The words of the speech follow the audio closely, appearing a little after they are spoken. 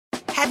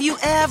Have you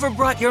ever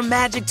brought your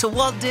magic to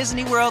Walt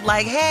Disney World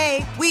like,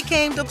 hey, we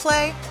came to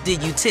play?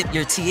 Did you tip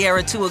your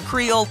tiara to a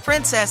Creole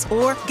princess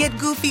or get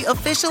goofy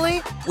officially?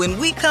 When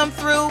we come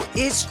through,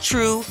 it's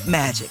true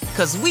magic,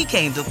 because we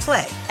came to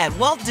play at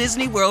Walt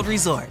Disney World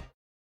Resort.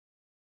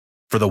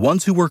 For the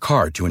ones who work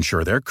hard to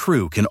ensure their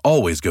crew can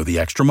always go the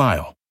extra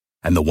mile,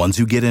 and the ones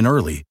who get in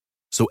early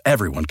so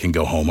everyone can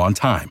go home on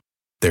time,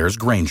 there's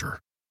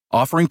Grainger,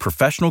 offering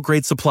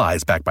professional-grade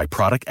supplies backed by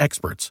product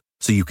experts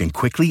so you can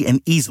quickly and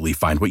easily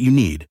find what you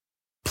need.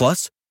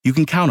 Plus, you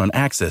can count on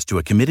access to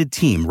a committed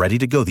team ready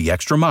to go the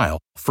extra mile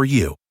for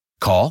you.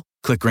 Call,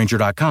 click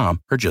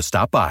Grainger.com, or just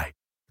stop by.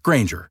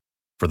 Grainger,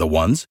 for the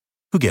ones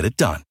who get it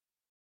done.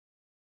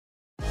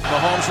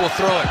 Mahomes will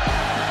throw it.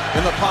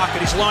 In the pocket,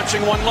 he's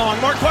launching one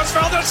long. Marquez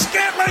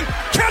Valdes-Scantling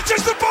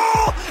catches the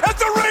ball at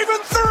the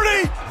Raven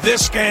 30.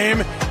 This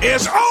game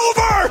is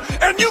over,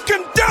 and you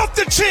can doubt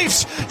the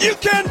Chiefs. You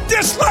can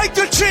dislike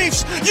the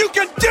Chiefs. You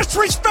can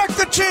disrespect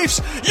the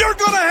Chiefs. You're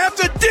going to have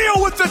to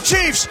deal with the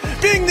Chiefs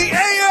being the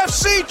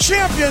AFC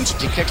champions.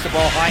 He kicks the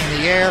ball high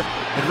in the air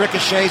and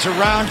ricochets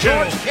around.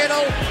 George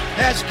Kittle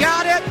has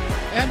got it,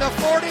 and the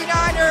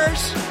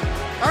 49ers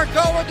are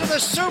going to the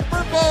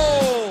Super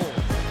Bowl.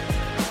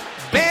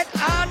 Bet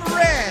on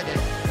red.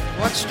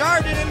 What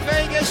started in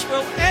Vegas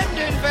will end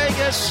in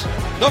Vegas.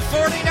 The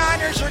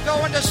 49ers are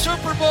going to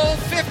Super Bowl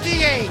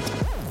 58.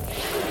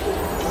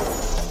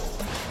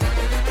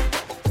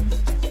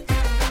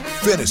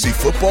 Fantasy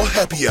Football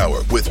Happy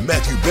Hour with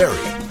Matthew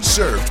Berry,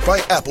 served by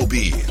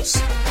Applebee's.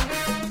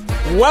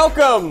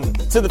 Welcome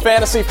to the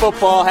Fantasy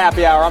Football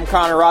Happy Hour. I'm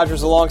Connor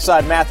Rogers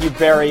alongside Matthew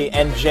Berry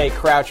and Jay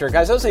Croucher.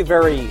 Guys, that was a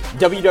very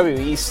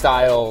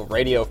WWE-style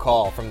radio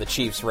call from the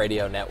Chiefs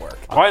radio network.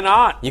 Why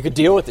not? You have to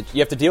deal with the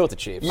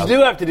Chiefs. You do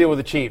have to deal with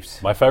the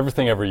Chiefs. My favorite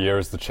thing every year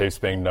is the Chiefs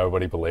being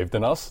nobody believed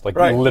in us. Like,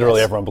 right.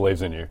 literally everyone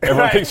believes in you.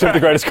 Everyone thinks you're the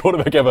greatest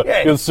quarterback ever.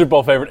 Yeah. You're the Super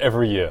Bowl favorite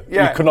every year.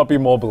 Yeah. You could not be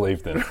more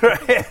believed in.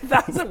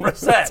 1,000%.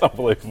 That's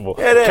unbelievable.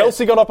 It is.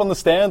 Kelce got up on the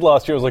stand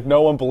last year. It was like,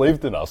 no one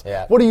believed in us.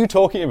 Yeah. What are you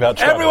talking about,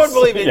 Travis? Everyone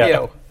believed in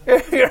you.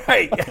 You're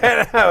right.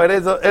 No, it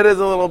is a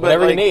little bit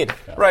whatever like, you need.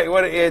 Right.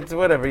 It's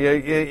whatever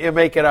you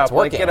make it up. It's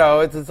working.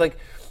 Like,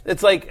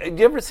 it's like. Do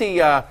you ever see?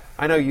 I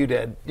know you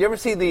did. Do you ever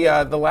see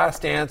the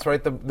Last Dance?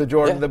 Right. The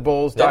Jordan the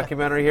Bulls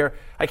documentary here.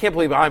 I can't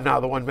believe I'm now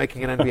the one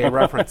making an NBA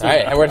reference.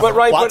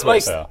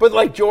 But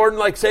like Jordan,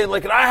 like saying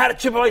like I had a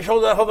chip on my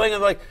shoulder, that whole thing,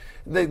 and like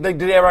did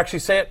they ever actually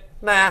say it?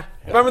 Nah. Yeah.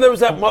 Remember there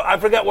was that. I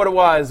forget what it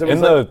was. It was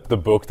in the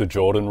book, The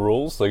Jordan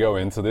Rules, they go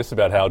into this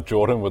about how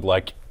Jordan would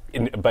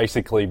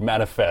basically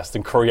manifest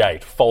and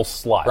create false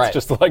slights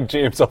just to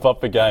gee himself up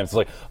for games. It's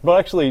like, but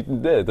actually,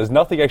 there's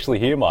nothing actually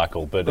here,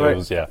 Michael. But it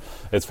was,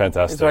 it's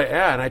fantastic. That's right,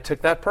 and I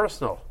took that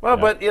personal. Well,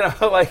 but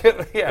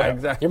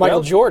exactly. You're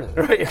Michael Jordan,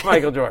 right? You're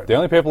Michael Jordan. The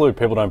only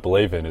people don't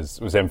believe in was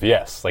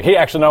MVS.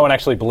 Like no one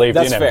actually believed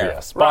in fair.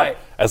 MVS. But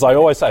as I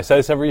always say, I say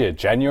this every year.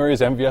 January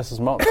is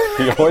MVS's month.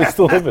 He always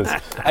delivers.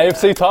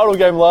 AFC title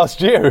game last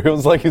year, it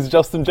was like he's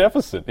Justin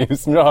Jefferson. He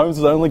was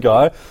Mahomes' only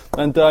guy,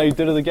 and he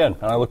did it again.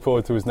 And I look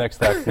forward to his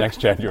next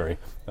January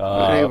in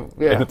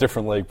a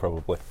different league,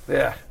 probably.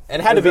 Yeah,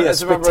 and it had to be a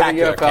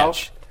spectacular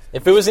catch.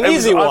 If it was an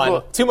easy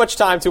one, too much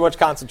time, too much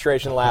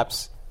concentration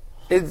lapse.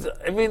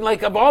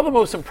 Of all the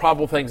most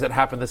improbable things that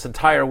happened this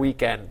entire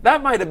weekend,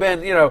 that might have been,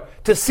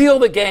 to seal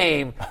the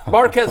game,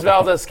 Marquez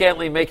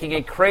Valdes-Scantling making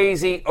a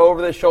crazy,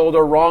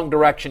 over-the-shoulder, wrong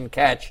direction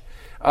catch,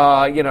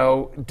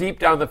 deep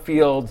down the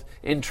field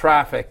in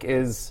traffic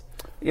is,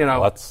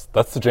 That's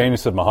the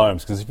genius of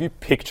Mahomes, because if you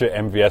picture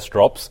MVS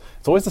drops,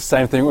 it's always the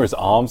same thing where his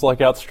arms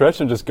outstretched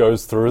and just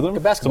goes through them.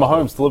 So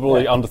Mahomes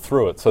deliberately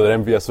underthrew it so that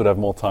MVS would have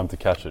more time to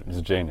catch it. He's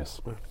a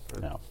genius.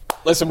 Yeah.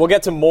 Listen, we'll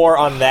get to more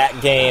on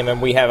that game,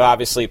 and we have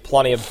obviously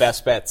plenty of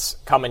best bets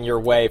coming your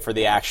way for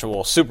the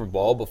actual Super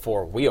Bowl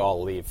before we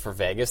all leave for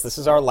Vegas. This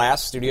is our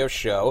last studio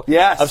show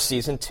of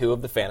Season 2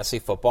 of the Fantasy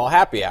Football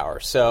Happy Hour.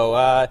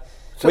 So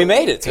we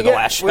made it to the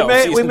last show of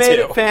Season 2. We made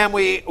it, fam.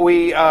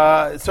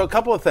 So a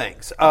couple of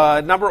things.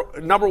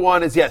 Number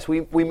one is, yes,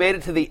 we made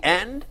it to the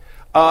end.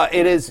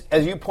 It is,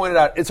 as you pointed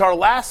out, it's our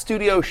last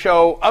studio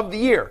show of the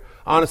year.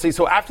 Honestly,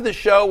 so after the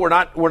show, we're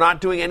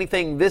not doing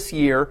anything this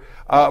year.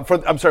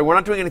 We're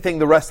not doing anything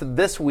the rest of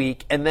this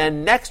week, and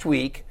then next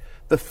week,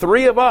 the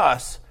three of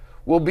us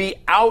will be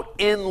out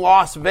in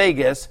Las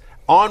Vegas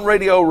on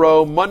Radio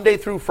Row Monday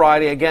through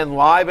Friday. Again,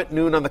 live at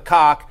noon on the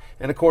Cock,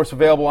 and of course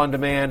available on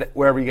demand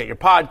wherever you get your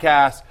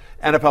podcasts,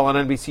 NFL on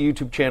NBC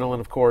YouTube channel,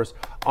 and of course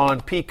on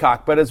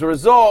Peacock. But as a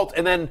result,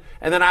 and then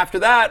after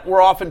that,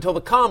 we're off until the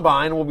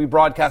Combine. We'll be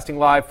broadcasting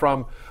live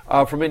from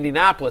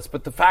Indianapolis.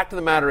 But the fact of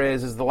the matter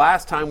is the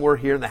last time we're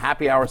here in the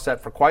happy hour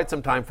set for quite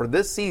some time for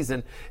this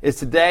season is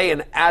today.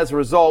 And as a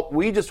result,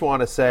 we just want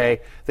to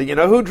say that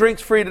who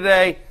drinks free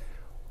today?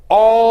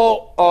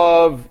 All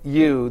of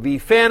you, the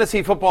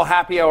Fantasy Football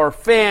Happy Hour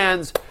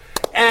fans.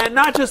 And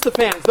not just the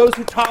fans, those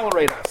who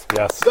tolerate us.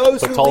 Yes,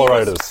 those who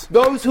tolerate us.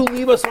 Those who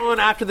leave us on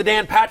after the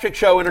Dan Patrick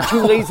Show and are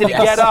too lazy to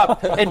get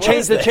up and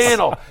change the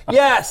channel.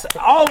 Yes,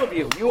 all of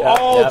you. You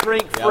all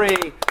drink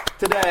free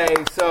today,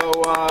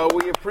 so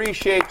we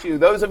appreciate you.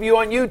 Those of you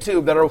on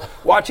YouTube that are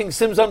watching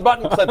Sims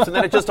Unbuttoned clips, and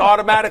then it just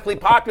automatically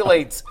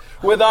populates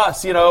with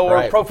us,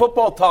 or Pro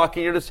Football Talk,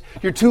 and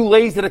you're too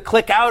lazy to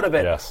click out of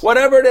it. Yes.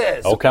 Whatever it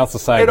is. All counts the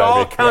same, It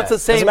all counts the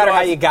same. Doesn't matter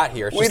how you got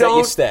here. It's just that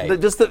you stay.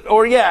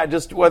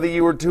 Just whether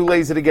you were too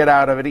lazy to get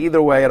out of it.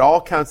 Either way, it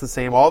all counts the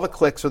same. All the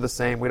clicks are the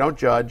same. We don't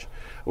judge.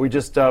 We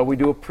just we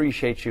do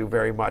appreciate you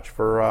very much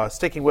for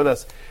sticking with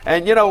us.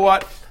 And you know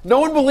what? No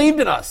one believed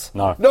in us.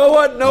 No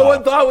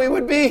one thought we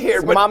would be here.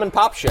 It's a mom and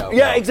pop show.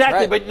 Yeah, exactly.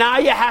 Right. But now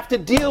you have to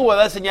deal with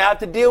us, and you have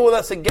to deal with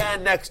us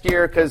again next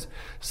year, because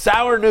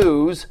sour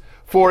news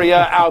for you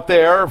out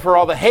there, for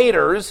all the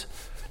haters.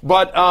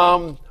 But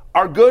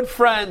our good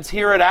friends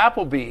here at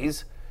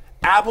Applebee's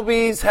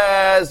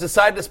has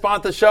decided to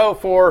sponsor the show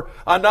for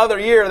another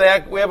year.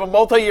 We have a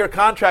multi-year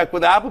contract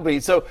with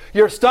Applebee's. So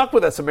you're stuck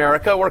with us,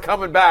 America. We're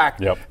coming back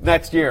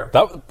next year.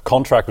 That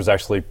contract was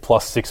actually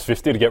plus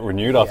 $6.50 to get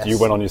renewed after you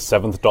went on your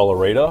 7th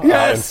Dollarita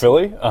in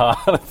Philly. I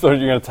thought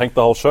you were going to tank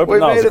the whole show, but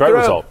no, it was a great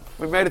result.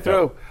 We made it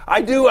through.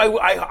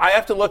 I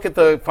have to look at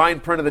the fine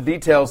print of the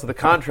details of the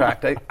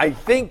contract. I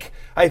think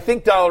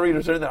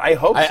Dollaritas are in there. I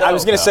hope so. I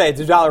was going to say,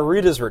 do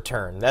Dollaritas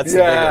return? That's the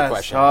bigger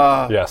question.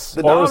 Yes.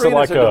 The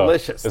Dollaritas are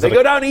delicious. They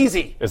go down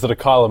easy. Is it a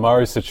Kyler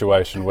Murray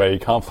situation where you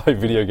can't play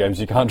video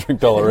games, you can't drink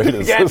Dollaritas?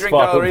 You can't drink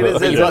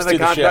Dollaritas into the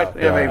contract?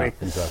 Yeah, maybe.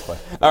 Exactly.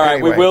 All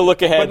right, we will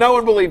look ahead. But no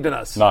one believed in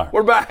us. No.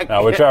 We're back.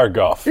 No, we're Jared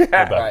Goff. We're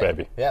back,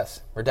 baby.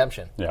 Yes.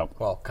 Redemption. Yeah.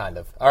 Well, kind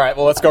of. All right,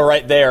 well, let's go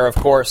right there, of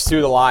course, to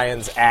the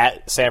Lions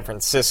at San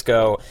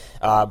Francisco.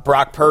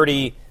 Brock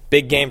Purdy,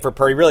 big game for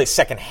Purdy, really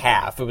second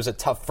half. It was a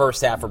tough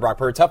first half for Brock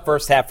Purdy, tough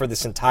first half for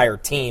this entire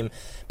team.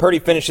 Purdy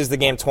finishes the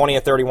game 20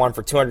 of 31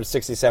 for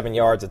 267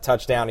 yards, a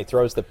touchdown. He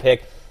throws the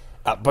pick.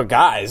 But,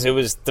 guys, it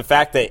was the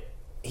fact that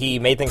he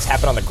made things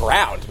happen on the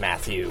ground,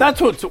 Matthew.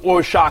 That's what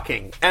was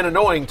shocking and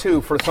annoying,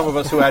 too, for some of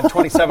us who had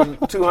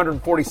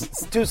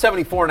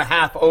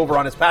 274.5 over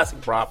on his passing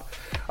prop.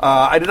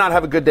 I did not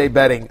have a good day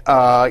betting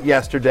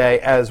yesterday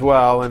as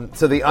well, and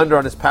so the under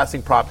on his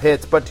passing prop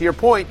hits. But to your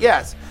point,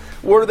 yes,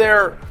 were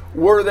there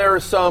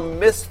some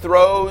missed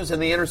throws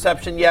and the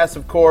interception? Yes,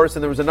 of course,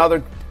 and there was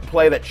another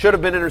play that should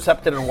have been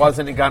intercepted and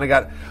wasn't. He kind of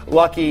got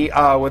lucky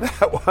with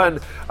that one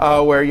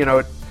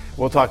where,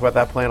 we'll talk about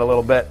that play in a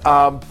little bit.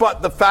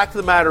 But the fact of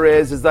the matter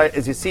is that,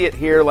 as you see it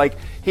here,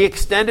 he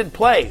extended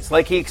plays.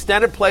 He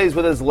extended plays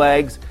with his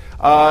legs,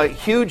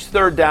 huge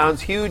third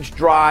downs, huge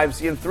drives,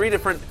 three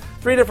different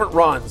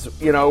runs,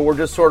 were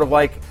just sort of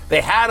they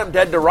had him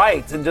dead to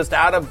rights, and just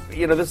out of, this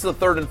is the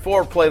 3rd and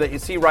 4 play that you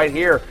see right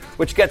here,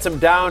 which gets him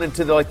down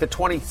into the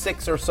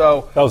 26 or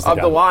so of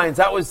the Lions.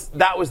 That was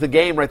the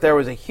game right there. It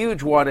was a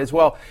huge one as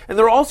well. And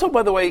there were also,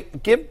 by the way,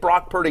 give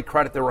Brock Purdy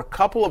credit, there were a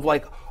couple of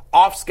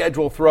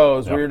off-schedule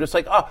throws where you're just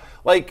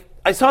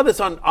I saw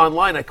this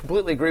online. I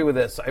completely agree with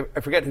this. I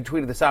forget who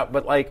tweeted this out,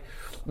 but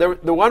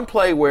the one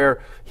play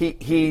where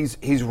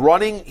he's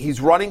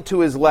running to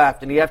his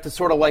left, and you have to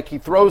sort of he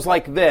throws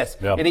like this,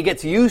 and he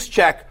gets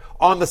Juszczyk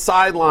on the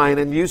sideline,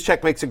 and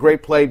Juszczyk makes a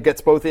great play,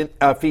 gets both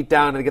feet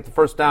down, and get the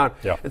first down.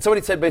 And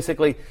somebody said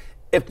basically,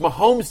 if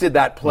Mahomes did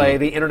that play,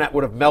 the internet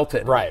would have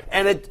melted. Right.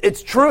 And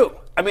it's true.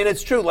 I mean,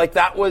 it's true.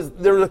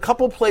 There were a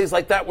couple plays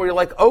like that where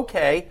you're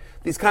okay,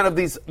 these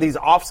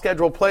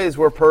off-schedule plays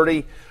where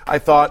Purdy, I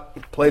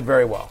thought, played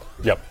very well.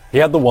 Yep. He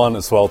had the one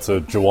as well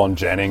to Juwan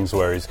Jennings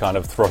where he kind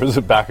of throws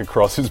it back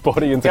across his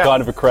body into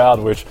kind of a crowd,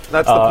 which...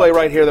 That's the play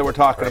right here that we're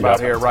talking about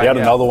here, right? He had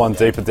another one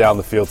deeper down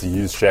the field to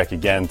Juszczyk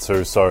again,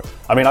 too. So,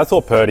 I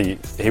thought Purdy,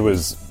 he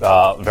was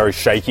very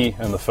shaky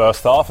in the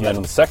first half, and then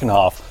in the second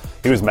half,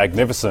 he was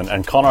magnificent.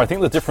 And Connor, I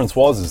think the difference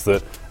was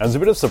that, and it was a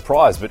bit of a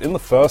surprise, but in the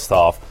first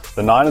half,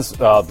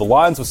 the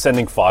Lions were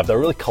sending 5. They were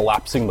really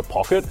collapsing the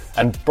pocket,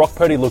 and Brock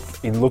Purdy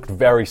looked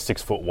very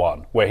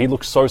 6'1", where he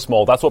looked so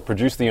small. That's what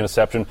produced the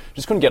interception.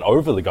 Just couldn't get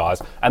over the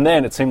guys. And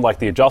then it seemed like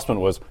the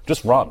adjustment was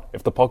just run.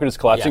 If the pocket is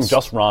collapsing,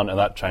 just run, and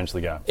that changed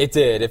the game. It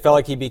did. It felt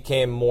like he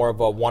became more of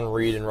a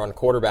one-read and run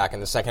quarterback in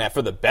the second half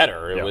for the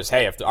better. It was,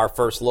 hey, if our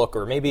first look,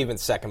 or maybe even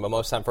second, but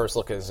most of the time first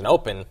look isn't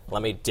open,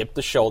 let me dip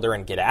the shoulder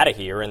and get out of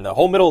here. And the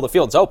whole middle of the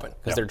field's open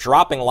because they're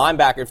dropping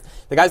linebackers.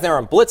 The guys there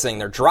aren't blitzing,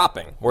 they're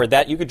dropping. Where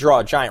that you could draw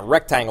a giant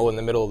rectangle in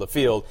the middle of the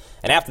field.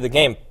 And after the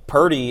game,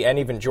 Purdy and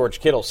even George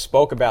Kittle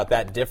spoke about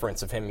that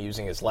difference of him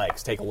using his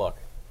legs. Take a look.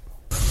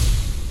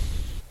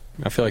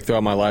 I feel like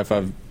throughout my life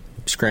I've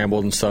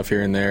scrambled and stuff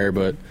here and there,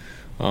 but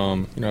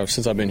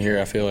since I've been here,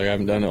 I feel like I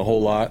haven't done it a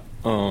whole lot.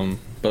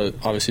 But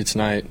obviously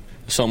tonight,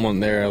 someone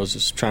there, I was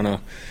just trying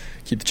to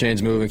keep the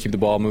chains moving, keep the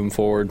ball moving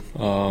forward,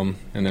 and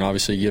then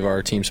obviously give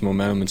our team some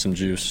momentum and some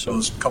juice. So.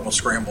 Those couple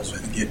scrambles, I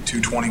think you had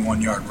 2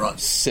 21-yard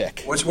runs.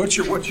 Sick. What's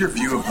your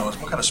view of those?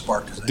 What kind of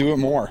spark does that do? It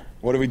more.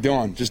 What are we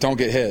doing? Just don't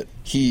get hit.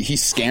 He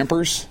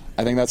scampers.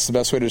 I think that's the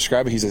best way to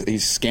describe it. He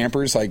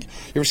scampers. You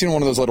ever seen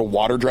one of those little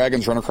water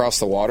dragons run across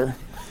the water?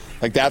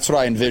 That's what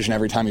I envision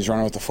every time he's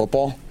running with the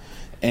football.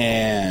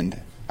 And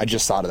I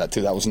just thought of that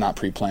too. That was not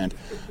pre-planned.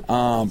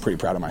 Pretty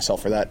proud of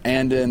myself for that.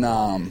 And then,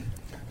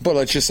 but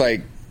it's just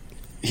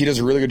he does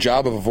a really good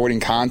job of avoiding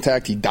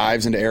contact. He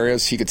dives into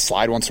areas. He could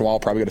slide once in a while,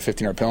 probably get a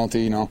 15-yard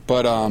penalty,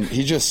 But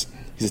he's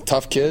a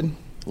tough kid,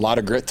 a lot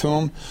of grit to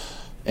him,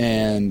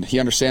 and he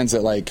understands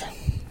that, like,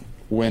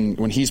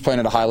 when he's playing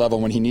at a high level,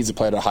 when he needs to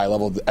play at a high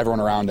level, everyone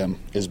around him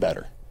is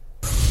better.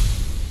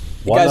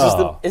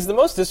 Guys, is the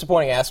most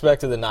disappointing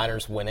aspect of the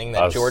Niners winning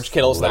that George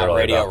Kittle's not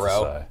Radio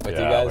Row with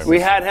you guys?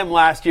 We had him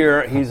last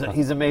year.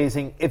 He's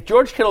amazing. If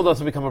George Kittle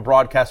doesn't become a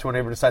broadcaster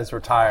whenever he decides to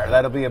retire,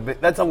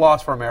 that's a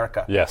loss for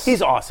America. Yes.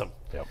 He's awesome.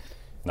 Yep.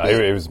 No,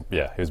 he was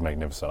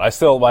magnificent.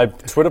 My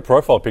Twitter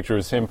profile picture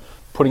is him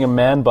putting a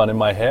man bun in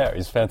my hair.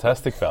 He's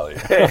fantastic value,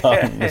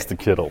 Mr.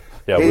 Kittle.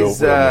 Yeah, we'll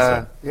miss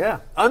him.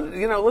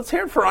 Let's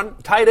hear it for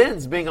tight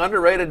ends being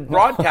underrated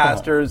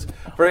broadcasters.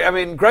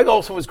 Greg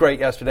Olsen was great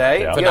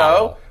yesterday.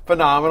 Yeah.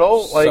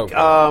 Phenomenal. So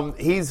good.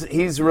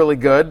 He's really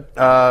good.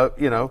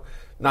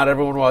 Not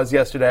everyone was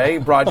yesterday,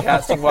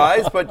 broadcasting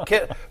wise, but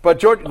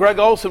Greg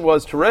Olsen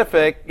was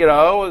terrific.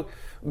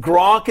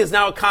 Gronk is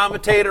now a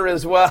commentator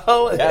as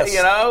well.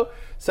 Yes.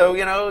 So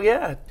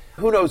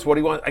who knows what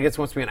he wants? I guess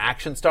he wants to be an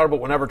action star, but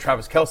whenever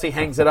Travis Kelce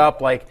hangs it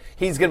up, like,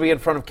 he's going to be in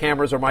front of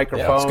cameras or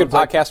microphones. He's a good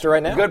podcaster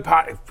right now.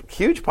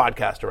 Huge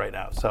podcaster right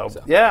now. So.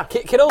 Yeah.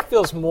 Kittle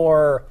feels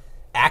more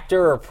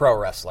actor or pro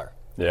wrestler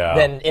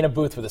than in a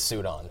booth with a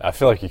suit on. I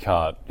feel like you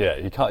can't. Yeah,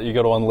 you can't. You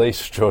got to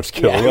unleash George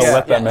Kittle. You got to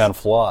let that man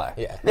fly.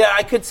 Yeah,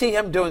 I could see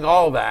him doing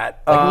all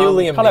that.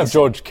 Newly can't have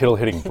George Kittle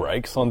hitting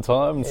brakes on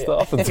time and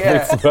stuff. It's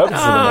the purpose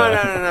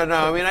of No.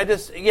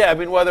 I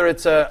mean, whether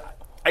it's a.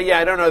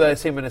 I don't know that I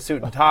see him in a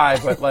suit and tie,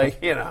 but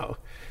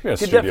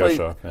studio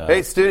show. Yeah.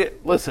 Hey,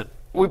 listen,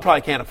 we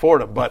probably can't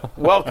afford him, but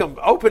welcome,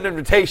 open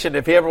invitation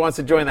if he ever wants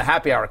to join the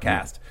happy hour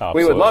cast.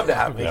 We would love to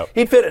have him.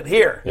 He'd fit in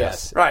here.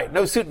 Yes. Right,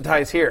 no suit and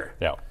ties here.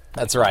 Yeah.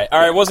 That's right. All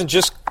right, it wasn't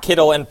just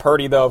Kittle and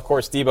Purdy, though. Of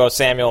course, Deebo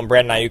Samuel and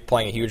Brandon Ayuk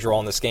playing a huge role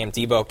in this game.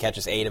 Deebo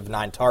catches 8 of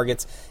 9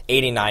 targets,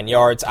 89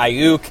 yards.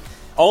 Ayuk,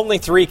 only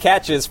 3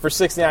 catches for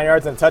 69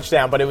 yards and a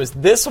touchdown, but it was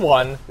this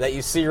one that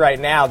you see right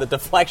now, the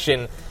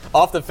deflection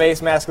off the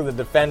face mask of the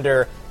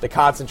defender, the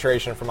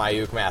concentration from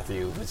Ayuk,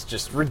 Matthew. It's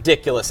just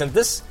ridiculous. And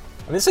this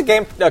is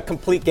a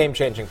complete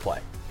game-changing play.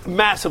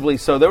 Massively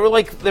so. There were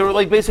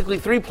like basically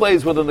 3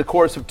 plays within the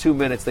course of 2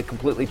 minutes that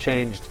completely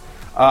changed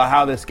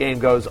how this game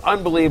goes.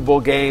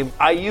 Unbelievable game.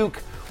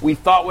 Ayuk, we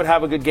thought would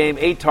have a good game.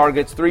 8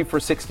 targets, 3 for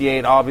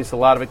 68. Obviously, a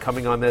lot of it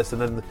coming on this. And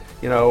then,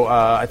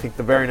 I think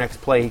the very next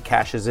play he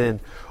cashes in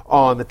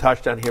on the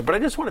touchdown here. But I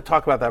just want to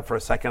talk about that for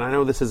a second. I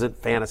know this isn't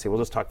fantasy. We'll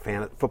just talk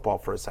football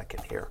for a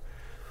second here.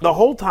 The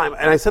whole time,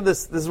 and I said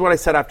this is what I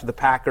said after the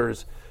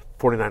Packers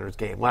 49ers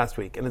game last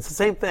week, and it's the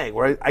same thing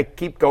where I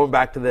keep going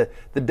back to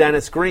the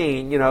Dennis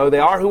Green, they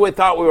are who we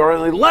thought we were,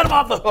 and they let him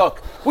off the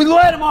hook. We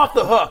let him off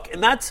the hook,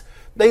 and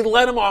they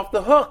let him off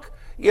the hook.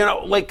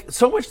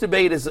 So much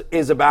debate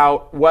is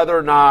about whether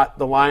or not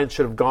the Lions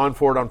should have gone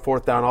for it on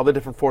 4th down, all the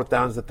different 4th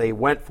downs that they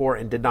went for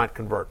and did not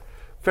convert.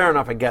 Fair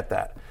enough, I get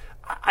that.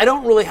 I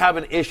don't really have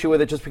an issue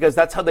with it just because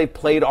that's how they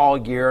played all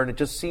year, and it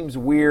just seems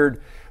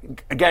weird.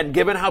 Again,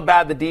 given how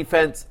bad the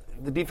defense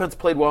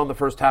played well in the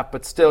first half,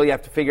 but still you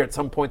have to figure at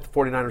some point the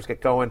 49ers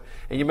get going,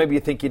 and maybe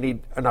you think you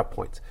need enough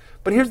points.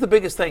 But here's the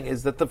biggest thing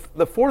is that the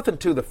 4th and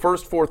 2, the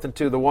first 4th and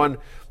 2, the one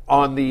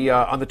on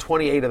the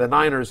 28 of the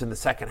Niners in the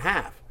second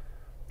half,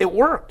 it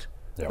worked.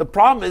 Yep. The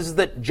problem is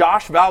that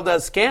Josh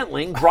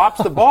Valdez-Scantling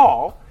drops the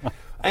ball.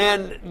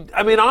 And,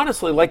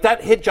 honestly,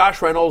 that hit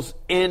Josh Reynolds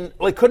couldn't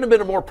have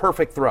been a more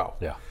perfect throw.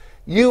 Yeah.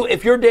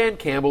 If you're Dan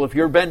Campbell, if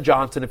you're Ben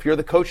Johnson, if you're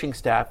the coaching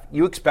staff,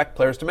 you expect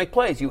players to make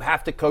plays. You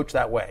have to coach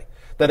that way.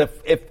 That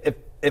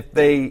if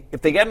they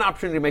get an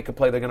opportunity to make a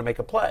play, they're going to make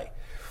a play.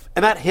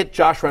 And that hit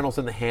Josh Reynolds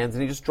in the hands,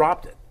 and he just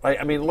dropped it.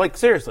 Right?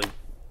 Seriously,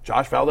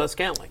 Josh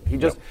Valdez-Scantling.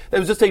 It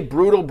was just a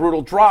brutal,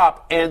 brutal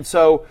drop. And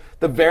so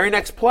the very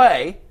next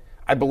play,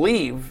 I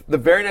believe,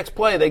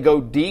 they go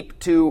deep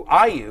to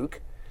Ayuk.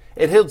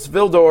 It hits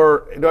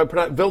Vildor. Do I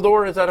pronounce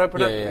Vildor? Is that how I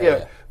pronounce it?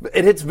 Yeah.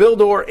 It hits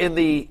Vildor in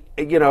the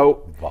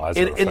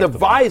visor, in the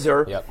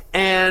visor,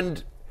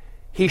 and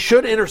he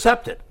should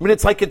intercept it.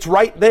 It's it's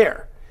right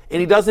there, and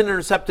he doesn't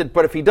intercept it.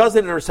 But if he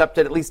doesn't intercept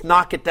it, at least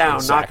knock it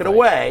down, knock it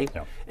away,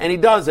 and he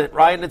doesn't,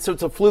 right? And so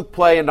it's a fluke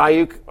play, and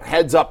Ayuk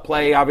heads up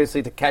play,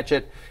 obviously to catch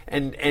it,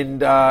 and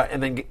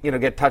then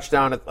get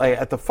touchdown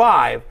at the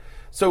 5.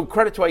 So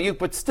credit to Ayuk,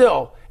 but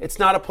still, it's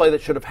not a play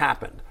that should have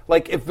happened.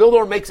 If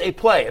Vildor makes a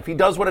play, if he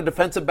does what a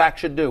defensive back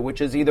should do,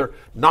 which is either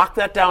knock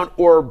that down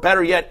or,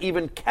 better yet,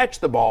 even catch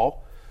the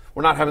ball,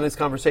 we're not having this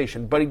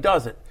conversation, but he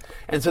doesn't.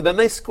 And so then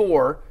they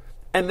score,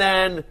 and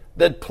then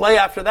the play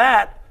after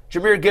that,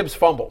 Jahmyr Gibbs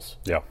fumbles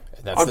on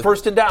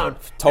 1st and down.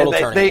 Total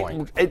turning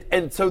point.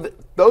 And so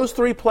those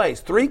 3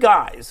 plays, 3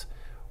 guys,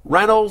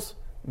 Reynolds,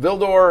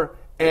 Vildor,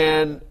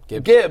 and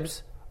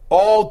Gibbs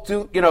all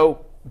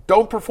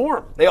don't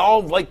perform. They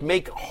all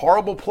make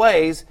horrible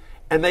plays,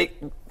 and they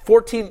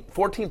 14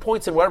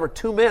 points in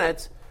 2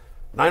 minutes.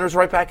 Niners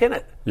right back in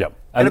it. Yep.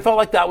 And it felt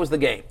like that was the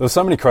game. There's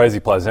so many crazy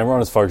plays.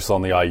 Everyone is focused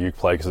on the Ayuk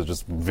play because it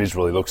just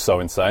visually looks so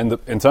insane.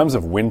 In terms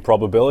of win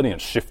probability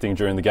and shifting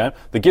during the game,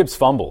 the Gibbs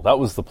fumble, that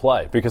was the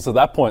play. Because at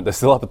that point, they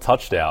still have a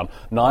touchdown.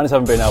 Niners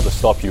haven't been able to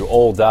stop you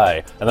all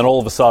day. And then all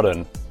of a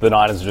sudden, the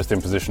Niners are just in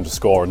position to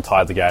score and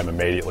tie the game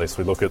immediately. So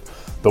we look at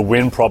the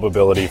win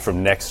probability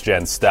from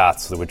next-gen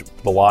stats, which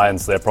the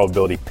Lions, their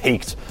probability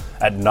peaked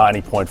at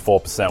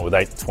 90.4% with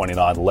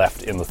 8:29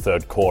 left in the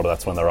third quarter.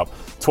 That's when they're up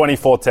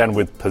 24-10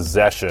 with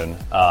possession,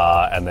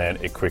 and then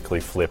it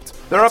quickly flipped.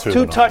 They're up to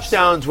 2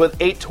 touchdowns with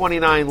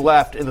 8:29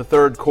 left in the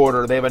third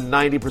quarter. They have a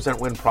 90%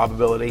 win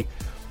probability,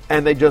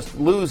 and they just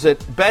lose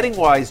it.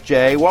 Betting-wise,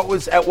 Jay,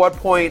 at what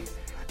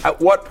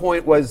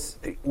point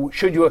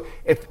should you,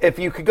 if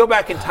you could go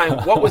back in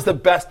time, what was the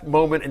best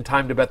moment in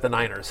time to bet the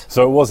Niners?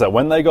 So it was that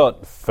when they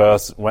got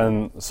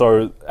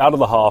so out of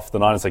the half, the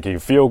Niners they kick a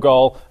field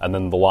goal, and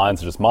then the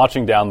Lions are just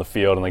marching down the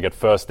field, and they get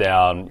first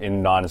down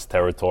in Niners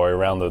territory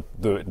around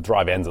the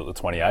drive ends at the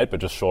 28, but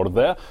just short of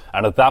there.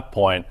 And at that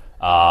point,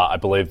 I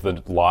believe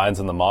the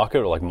Lions in the market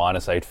are like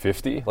minus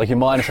 850. Like you're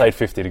minus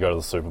 850 to go to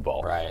the Super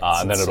Bowl. Right.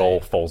 And then it all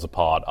falls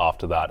apart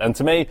after that. And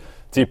to me,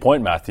 to your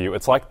point, Matthew,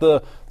 it's like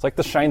the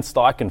Shane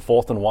Steichen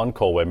 4th and 1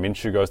 call where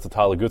Minshew goes to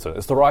Tyler Goodson.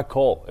 It's the right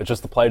call. It's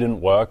just the play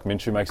didn't work.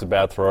 Minshew makes a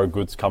bad throw.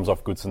 Goods comes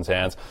off Goodson's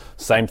hands.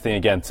 Same thing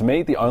again. To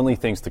me, the only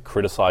things to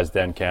criticize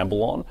Dan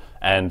Campbell on,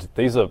 and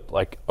these are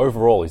like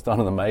overall, he's done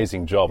an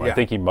amazing job. Yeah. I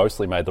think he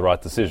mostly made the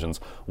right decisions.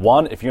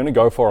 One, if you're going to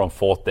go for it on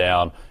 4th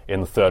down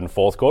in the 3rd and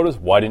 4th quarters,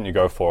 why didn't you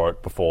go for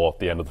it before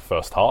the end of the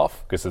first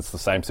half? Because it's the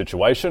same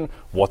situation.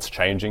 What's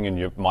changing in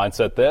your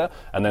mindset there?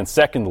 And then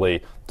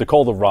secondly, to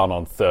call the run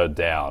on 3rd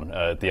down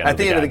at the end of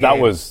the game.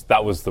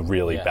 That was the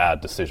really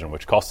bad decision,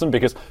 which cost them,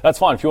 because that's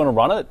fine. If you want to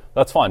run it,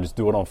 that's fine. Just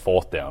do it on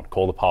 4th down.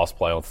 Call the pass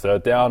play on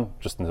 3rd down,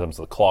 just in terms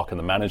of the clock and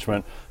the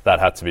management. That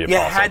had to be a pass. You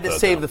had to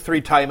save down. the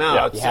 3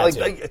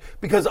 timeouts.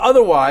 Because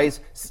otherwise,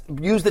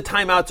 use the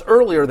timeouts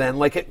earlier then.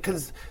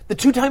 Because the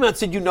 2 timeouts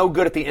did you no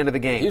good at the end of the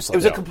game. It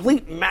was a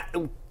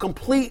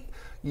complete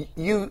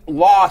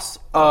loss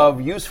of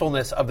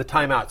usefulness of the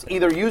timeouts.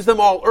 Either use them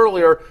all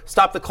earlier,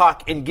 stop the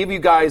clock, and give you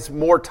guys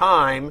more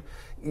time,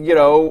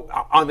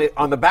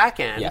 on the back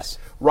end, yes,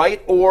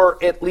 right? Or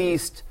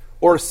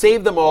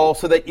save them all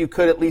so that you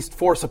could at least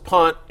force a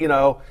punt,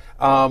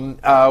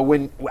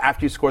 when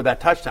after you scored that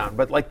touchdown.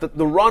 But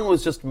the run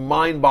was just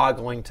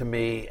mind-boggling to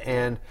me,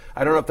 and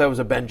I don't know if that was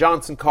a Ben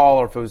Johnson call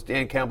or if it was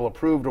Dan Campbell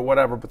approved or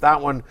whatever. But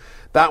that one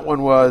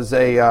was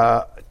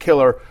a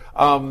killer.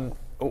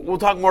 We'll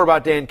talk more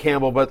about Dan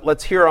Campbell, but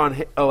let's hear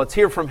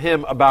from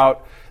him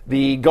about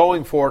the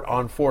going for it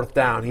on 4th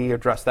down. He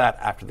addressed that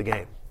after the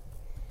game.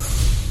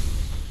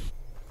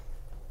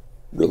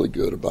 Really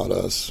good about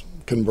us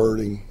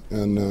converting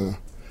and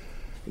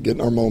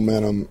getting our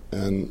momentum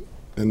and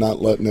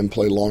not letting them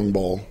play long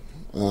ball.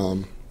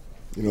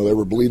 They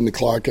were bleeding the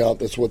clock out.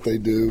 That's what they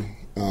do.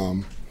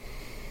 And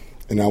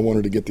I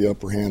wanted to get the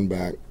upper hand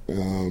back,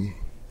 and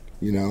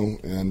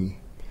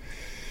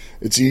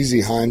it's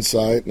easy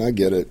hindsight, and I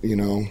get it,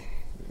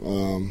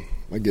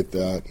 I get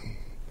that.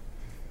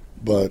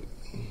 But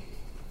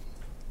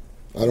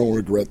I don't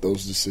regret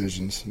those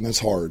decisions, and that's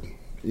hard.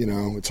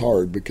 It's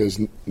hard because,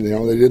 we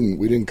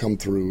didn't come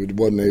through. It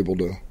wasn't able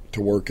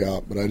to work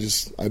out, but I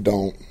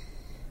don't.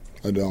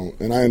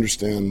 And I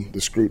understand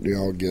the scrutiny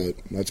I'll get.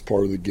 That's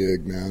part of the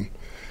gig, man.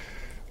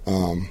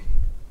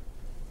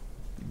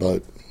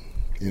 But,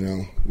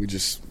 we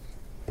just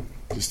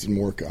didn't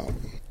work out.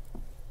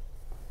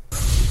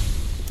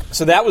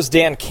 So that was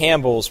Dan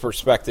Campbell's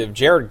perspective.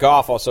 Jared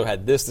Goff also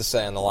had this to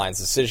say on the Lions'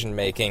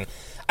 decision-making.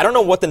 I don't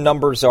know what the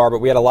numbers are, but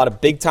we had a lot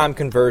of big-time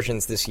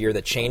conversions this year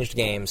that changed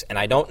games, and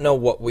I don't know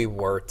what we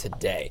were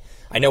today.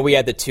 I know we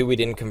had the 2 we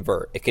didn't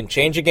convert. It can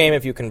change a game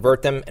if you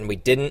convert them, and we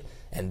didn't,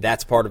 and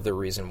that's part of the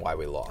reason why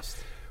we lost.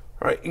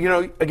 All right.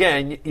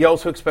 Again, you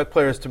also expect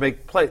players to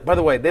make plays. By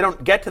the way, they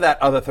don't get to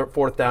that other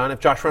 4th down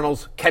if Josh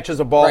Reynolds catches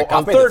a ball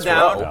on 3rd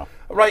down. Yeah.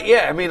 Right,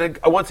 yeah.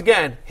 Once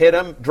again, hit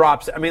him,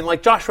 drops.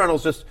 Josh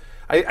Reynolds just –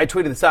 I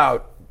tweeted this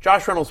out.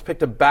 Josh Reynolds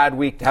picked a bad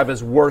week to have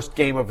his worst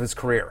game of his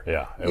career.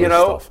 Yeah, it was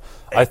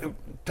tough.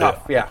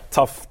 Tough, yeah.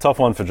 Tough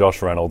one for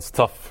Josh Reynolds.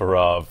 Tough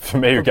for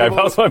me, who gave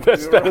us my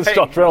best bet as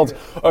Josh Reynolds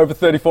over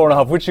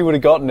 34.5, which he would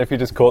have gotten if he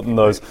just caught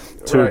those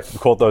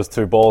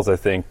 2 balls, I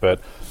think.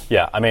 But,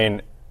 yeah,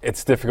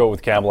 it's difficult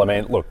with Campbell.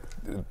 Look,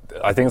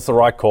 I think it's the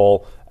right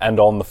call. And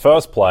on the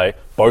first play,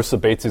 Bosa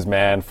beats his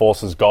man,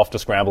 forces Goff to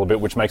scramble a bit,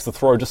 which makes the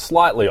throw just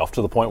slightly off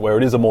to the point where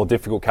it is a more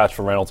difficult catch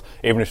for Reynolds,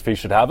 even if he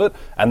should have it.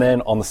 And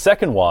then on the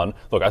second one,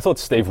 look, I thought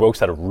Steve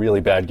Wilks had a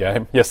really bad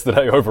game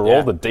yesterday overall.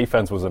 Yeah. The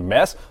defense was a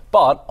mess.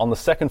 But on the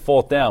second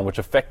 4th down, which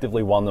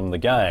effectively won them the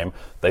game,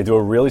 they do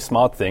a really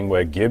smart thing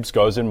where Gibbs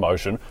goes in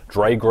motion,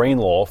 Dre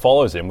Greenlaw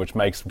follows him, which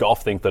makes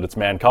Goff think that it's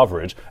man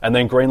coverage, and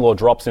then Greenlaw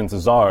drops into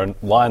zone,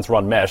 Lions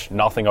run mesh,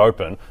 nothing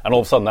open, and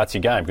all of a sudden that's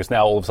your game, because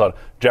now all of a sudden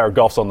Jared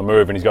Goff's on the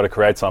move and he's got to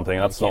create something,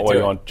 and that's not what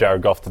you want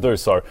Jared Goff to do.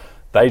 So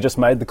they just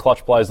made the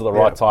clutch plays at the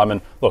right time.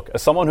 And look,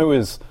 as someone who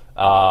is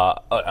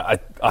I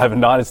have a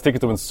Niners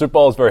ticket to win the Super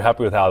Bowl. I was very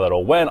happy with how that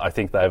all went. I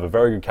think they have a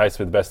very good case to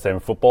be the best team in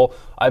football.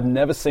 I've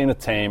never seen a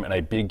team in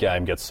a big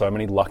game get so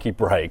many lucky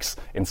breaks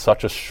in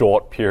such a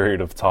short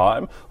period of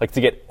time. Like,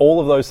 to get all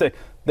of those things.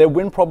 Their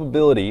win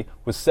probability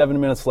was 7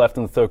 minutes left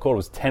in the third quarter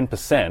was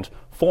 10%.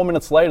 4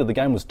 minutes later, the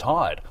game was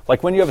tied.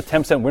 Like, when you have a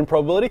 10% win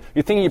probability,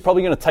 you're thinking you're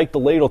probably going to take the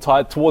lead or tie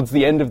it towards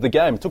the end of the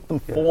game. It took them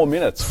 4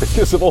 minutes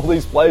because of all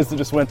these plays that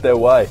just went their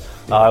way.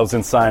 It was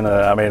insane.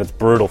 It's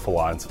brutal for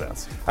Lions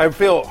fans. I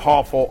feel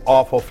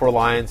awful for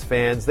Lions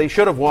fans. They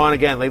should have won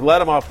again. They let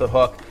them off the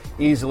hook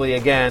easily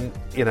again.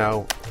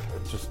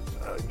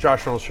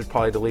 Josh Reynolds should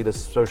probably delete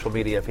his social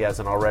media if he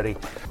hasn't already.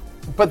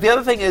 But the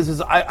other thing is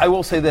I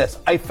will say this.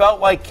 I felt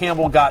like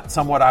Campbell got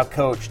somewhat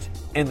outcoached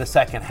in the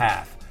second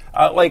half.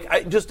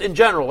 Just in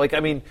general,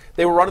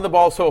 they were running the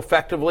ball so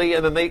effectively,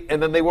 and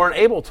then they weren't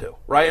able to,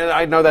 right? And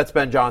I know that's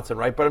Ben Johnson,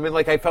 right? But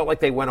I felt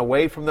like they went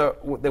away from the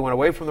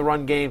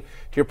run game.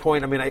 To your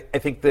point, I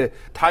think the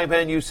tight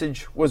end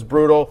usage was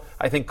brutal.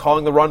 I think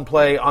calling the run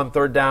play on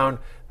third down,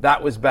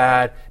 that was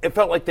bad. It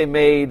felt like they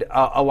made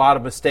a lot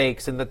of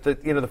mistakes, and that the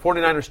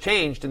 49ers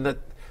changed, and that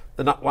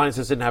the Lions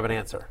just didn't have an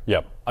answer.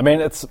 Yep.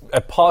 It's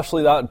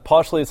partially that.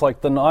 Partially, it's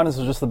like the Niners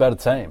are just the better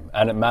team,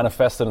 and it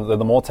manifested. They're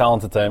the more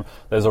talented team.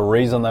 There's a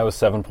reason they were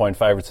 7-point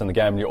favorites in the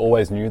game, and you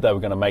always knew they were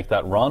going to make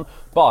that run.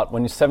 But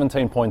when you're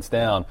 17 points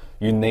down,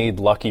 you need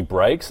lucky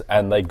breaks,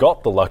 and they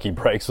got the lucky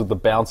breaks with the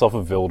bounce off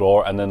of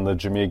Vildor and then the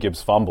Jahmyr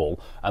Gibbs fumble,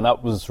 and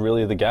that was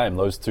really the game.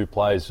 Those two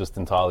plays just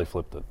entirely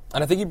flipped it.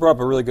 And I think you brought up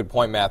a really good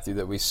point, Matthew,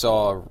 that we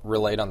saw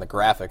relayed on the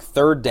graphic.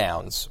 Third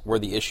downs were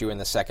the issue in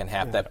the second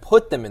half that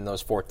put them in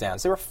those fourth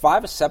downs. They were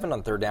 5 of 7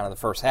 on third down in the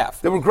first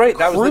half. They were great.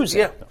 That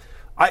Cruising.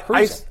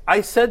 was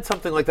I said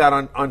something like that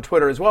on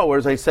Twitter as well,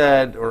 whereas I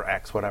said, or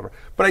X, whatever.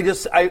 But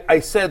I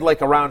said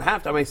around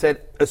halftime, I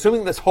said,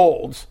 assuming this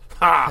holds,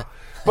 but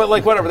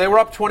whatever, they were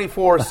up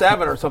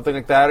 24-7 or something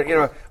like that.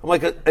 I'm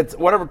like, it's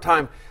whatever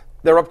time,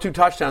 they were up 2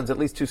 touchdowns, at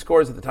least 2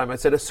 scores at the time. I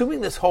said,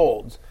 assuming this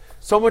holds,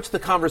 so much of the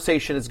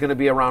conversation is going to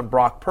be around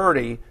Brock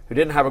Purdy, who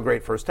didn't have a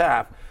great first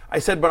half. I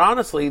said, but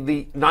honestly,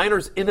 the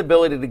Niners'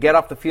 inability to get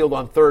off the field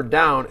on third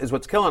down is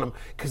what's killing them,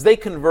 because they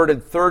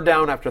converted third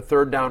down after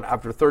third down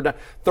after third down,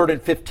 3rd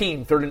and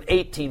 15, 3rd and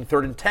 18,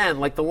 3rd and 10.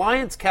 The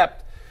Lions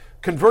kept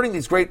converting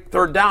these great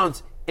third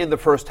downs in the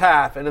first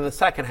half, and in the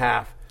second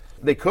half,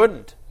 they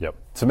couldn't. Yep.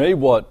 To me,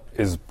 what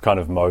is kind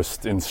of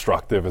most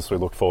instructive as we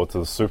look forward to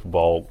the Super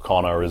Bowl,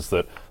 Connor, is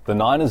that the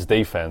Niners'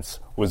 defense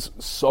was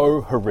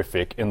so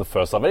horrific in the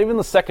first half. Even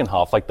the second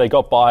half, they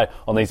got by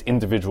on these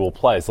individual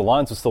plays. The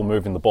Lions were still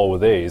moving the ball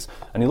with ease.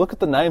 And you look at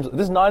the names,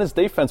 this Niners'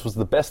 defense was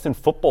the best in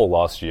football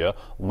last year.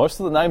 Most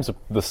of the names are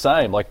the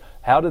same.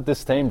 How did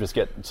this team just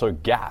get so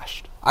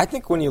gashed? I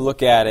think when you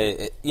look at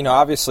it,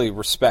 obviously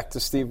respect to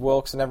Steve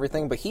Wilkes and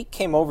everything, but he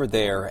came over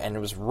there and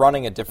was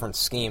running a different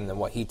scheme than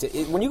what he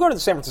did. When you go to the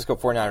San Francisco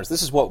 49ers,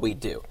 this is what we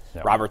do.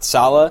 Yeah. Robert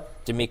Saleh,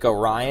 D'Amico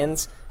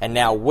Ryans, and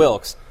now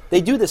Wilkes. They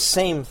do the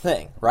same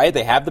thing, right?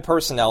 They have the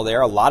personnel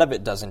there. A lot of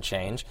it doesn't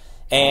change.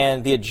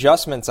 And the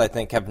adjustments, I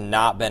think, have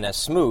not been as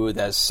smooth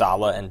as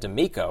Saleh and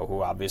D'Amico,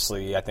 who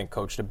obviously, I think,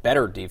 coached a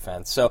better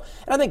defense. And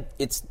I think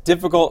it's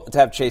difficult to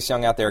have Chase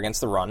Young out there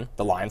against the run.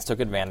 The Lions took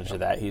advantage of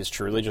that. He's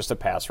truly just a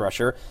pass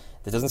rusher.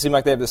 It doesn't seem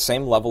like they have the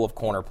same level of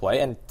corner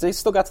play, and they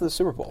still got to the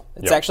Super Bowl.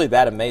 It's actually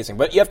that amazing.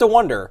 But you have to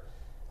wonder,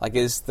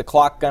 is the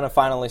clock going to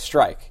finally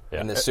strike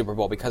in this Super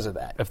Bowl because of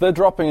that? If they're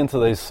dropping into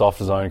these soft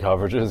zone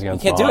coverages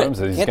against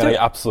Mahomes, he's going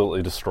to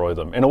absolutely destroy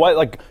them. In a way,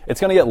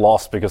 it's going to get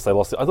lost because they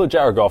lost it. I thought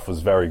Jared Goff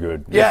was very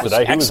good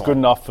yesterday. He was good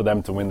enough for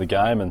them to win the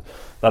game, and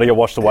that'll get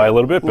washed away a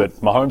little bit, but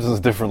Mahomes is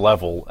a different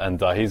level,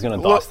 and he's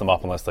going to dice them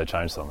up unless they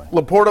change something.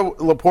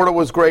 LaPorta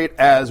was great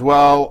as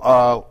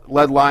well.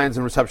 Led Lions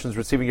in receptions,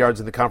 receiving yards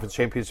in the conference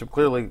championship.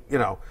 Clearly, I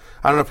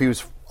don't know if he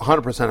was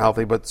 100%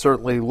 healthy, but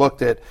certainly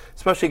looked it,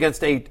 especially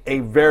against a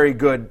very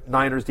good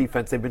Niners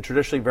defense. They've been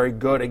traditionally very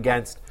good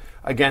against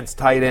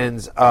tight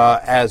ends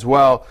as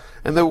well.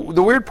 And the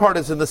weird part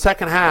is in the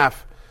second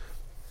half,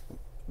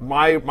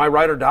 my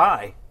ride or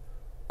die,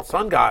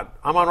 Sun God,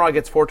 Amon-Ra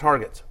gets 4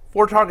 targets.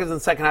 4 targets in the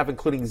second half,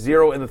 including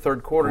 0 in the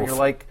third quarter. And you're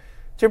like,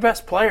 it's your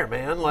best player,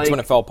 man. That's when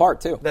it fell apart,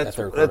 too.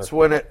 That's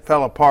when it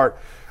fell apart.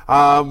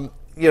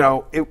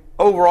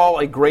 Overall,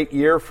 a great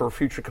year for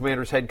future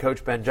Commanders head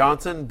coach Ben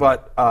Johnson,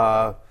 but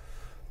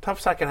tough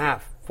second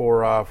half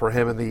for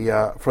him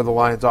and for the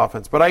Lions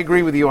offense. But I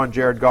agree with you on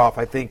Jared Goff.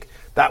 I think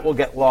that will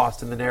get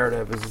lost in the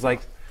narrative. It's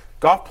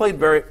Goff played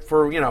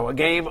for a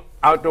game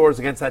outdoors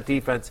against that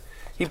defense.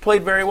 He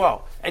played very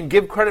well. And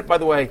give credit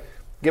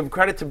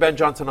to Ben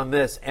Johnson on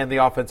this and the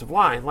offensive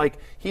line.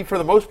 He, for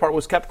the most part,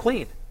 was kept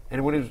clean.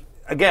 And when he was,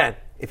 again,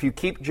 if you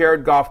keep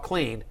Jared Goff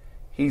clean,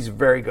 he's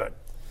very good.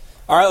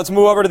 All right, let's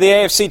move over to the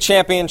AFC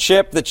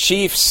Championship. The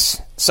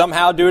Chiefs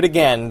somehow do it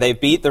again. They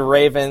beat the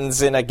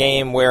Ravens in a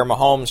game where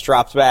Mahomes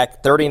drops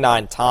back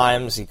 39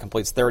 times. He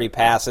completes 30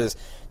 passes,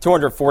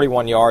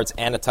 241 yards,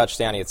 and a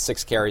touchdown. He had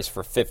 6 carries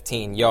for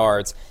 15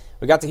 yards.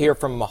 We got to hear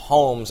from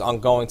Mahomes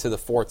on going to the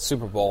 4th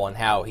Super Bowl and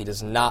how he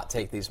does not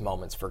take these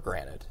moments for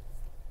granted.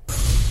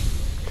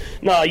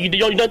 No, you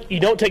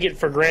don't take it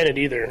for granted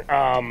either.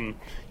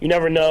 You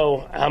never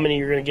know how many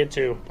you're going to get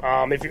to,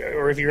 if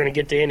you're going to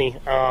get to any.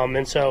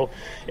 And so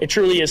it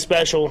truly is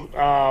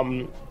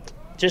special.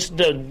 Just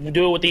to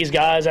do it with these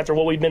guys after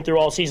what we've been through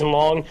all season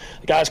long,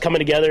 the guys coming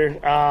together,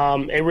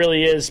 it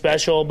really is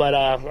special. But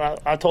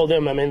I told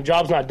them, the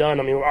job's not done.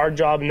 Our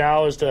job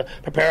now is to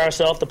prepare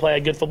ourselves to play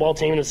a good football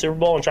team in the Super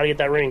Bowl and try to get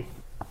that ring.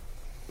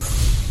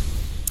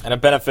 And a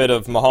benefit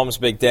of Mahomes'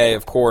 big day,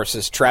 of course,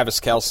 is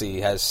Travis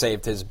Kelce has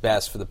saved his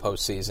best for the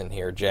postseason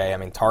here, Jay.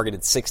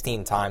 Targeted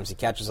 16 times. He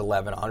catches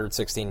 11,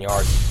 116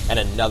 yards, and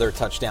another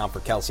touchdown for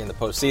Kelce in the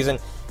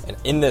postseason. And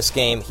in this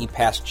game, he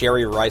passed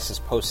Jerry Rice's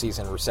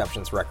postseason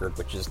receptions record,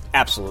 which is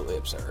absolutely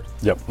absurd.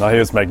 Yep, no, he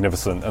was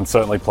magnificent and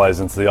certainly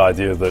plays into the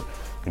idea that,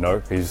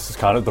 he's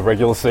kind of the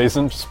regular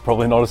season, just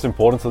probably not as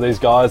important to these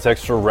guys.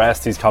 Extra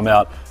rest, he's come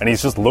out, and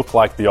he's just looked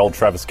like the old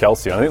Travis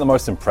Kelce. And I think the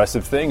most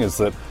impressive thing is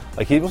that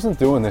he wasn't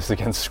doing this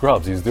against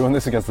scrubs. He was doing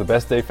this against the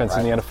best defense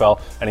in the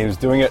NFL, and he was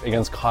doing it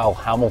against Kyle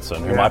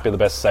Hamilton, who might be the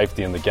best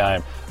safety in the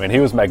game. He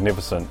was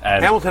magnificent.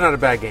 And Hamilton had a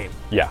bad game.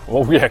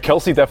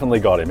 Kelce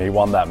definitely got him. He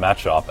won that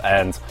matchup.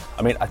 And,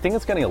 I think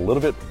it's getting a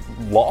little bit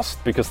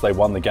lost because they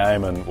won the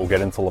game, and we'll get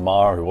into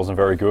Lamar, who wasn't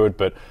very good,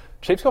 but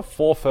Chiefs got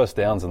 4 first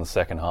downs in the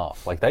second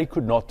half. They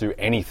could not do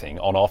anything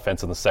on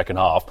offense in the second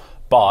half,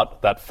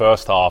 but that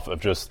first half of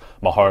just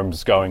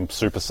Mahomes going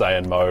Super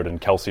Saiyan mode and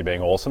Kelce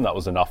being awesome, that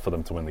was enough for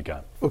them to win the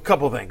game. A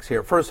couple of things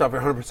here. First off, you're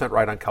 100%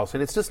 right on Kelce.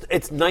 And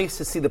it's nice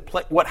to see the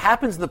play. What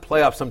happens in the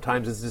playoffs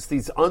sometimes is just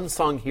these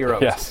unsung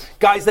heroes. Yes.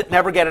 Guys that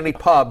never get any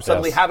pub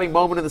suddenly having a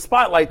moment in the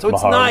spotlight. So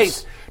it's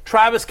nice.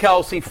 Travis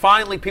Kelce,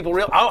 finally people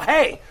realize, oh,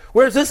 hey,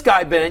 where's this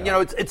guy been?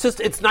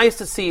 It's nice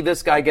to see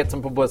this guy get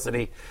some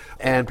publicity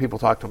and people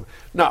talk to him.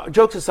 No,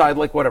 jokes aside,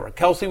 whatever.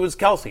 Kelce was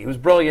Kelce. He was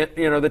brilliant.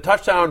 The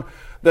touchdown,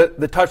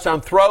 the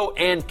touchdown throw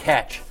and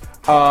catch,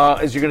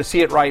 as you're going to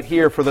see it right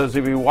here for those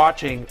of you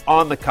watching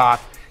on the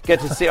cock. Get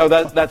to see.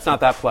 That's not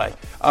that play.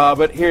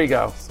 But here you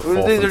go.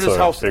 These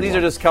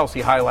are just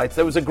Kelce highlights.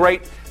 That was a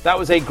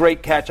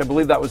great catch. I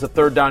believe that was a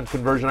third down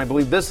conversion. I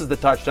believe this is the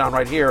touchdown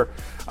right here.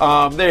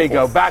 There you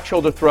go. Back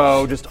shoulder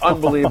throw, just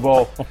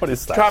unbelievable. What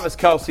is that? Travis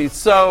Kelce.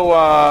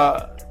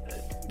 So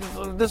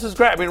this is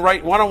great.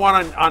 Right,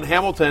 one-on-one on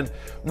Hamilton,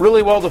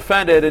 really well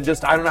defended, and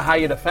just I don't know how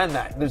you defend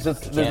that. There's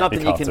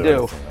nothing you can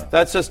do.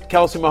 That's just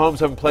Kelce and Mahomes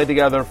haven't played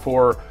together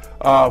for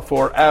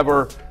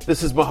forever.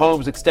 This is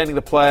Mahomes extending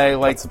the play.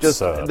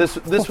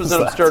 This was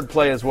an absurd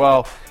play as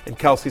well, and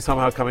Kelce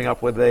somehow coming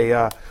up with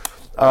a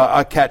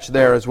catch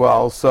there as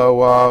well.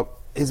 So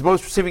his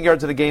most receiving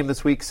yards in a game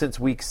this week since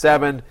Week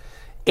 7.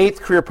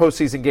 8th career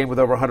postseason game with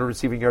over 100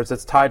 receiving yards.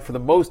 That's tied for the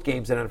most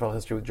games in NFL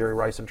history with Jerry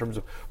Rice in terms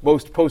of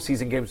most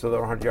postseason games with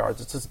over 100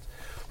 yards. It's just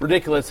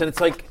ridiculous, and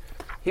it's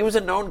he was a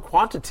known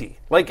quantity.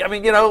 When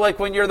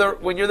you're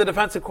the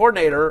defensive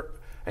coordinator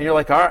and you're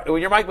all right,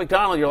 when you're Mike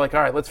McDonald, you're all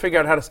right, let's figure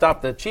out how to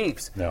stop the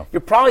Chiefs. Yeah. You're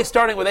probably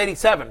starting with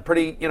 87,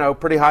 pretty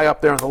high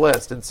up there on the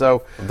list, and so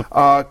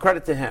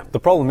credit to him. The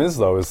problem is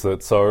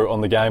that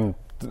on the game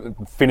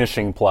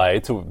finishing play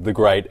to the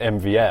great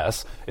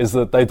MVS is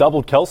that they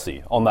doubled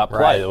Kelce on that play.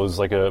 Right. It was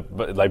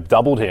they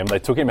doubled him, they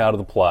took him out of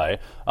the play,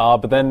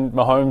 but then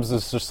Mahomes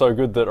is just so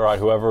good that, all right,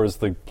 whoever is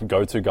the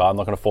go-to guy, I'm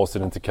not going to force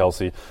it into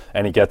Kelce,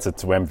 and he gets it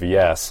to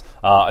MVS.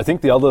 I think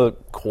the other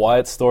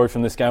quiet story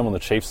from this game on the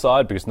Chiefs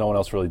side, because no one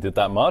else really did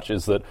that much,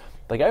 is that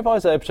they gave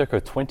Isiah Pacheco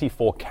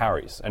 24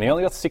 carries, and he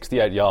only got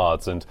 68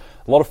 yards, and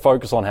a lot of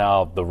focus on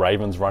how the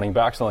Ravens running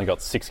backs only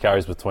got 6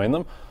 carries between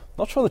them.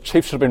 Not sure the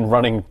Chiefs should have been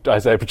running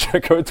Isiah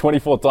Pacheco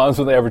 24 times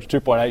when they averaged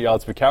 2.8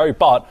 yards per carry,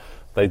 but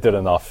they did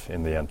enough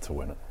in the end to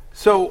win it.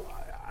 So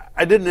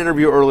I did an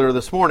interview earlier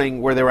this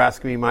morning where they were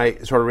asking me my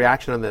sort of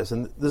reaction on this,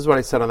 and this is what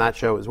I said on that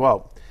show as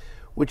well,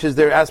 which is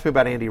they asked me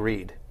about Andy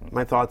Reid,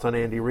 my thoughts on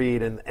Andy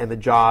Reid and the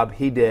job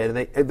he did.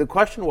 And the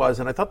question was,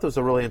 and I thought this was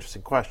a really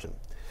interesting question,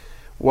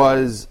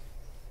 was,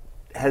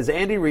 has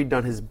Andy Reid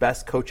done his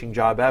best coaching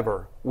job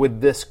ever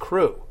with this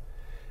crew?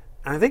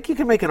 And I think you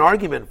can make an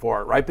argument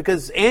for it, right?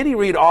 Because Andy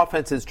Reid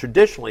offenses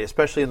traditionally,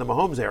 especially in the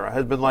Mahomes era,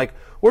 has been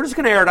we're just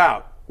going to air it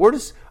out.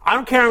 I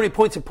don't care how many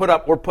points you put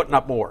up, we're putting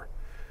up more.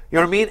 You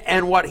know what I mean?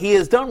 And what he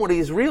has done, what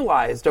he's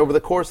realized over the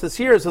course of this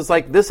year is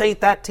this ain't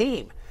that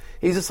team.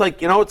 He's just so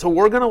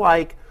we're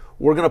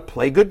going to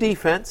play good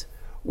defense,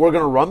 we're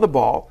going to run the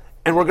ball,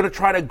 and we're going to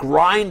try to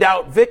grind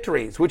out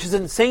victories, which is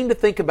insane to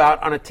think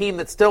about on a team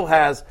that still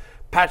has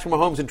Patrick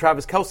Mahomes and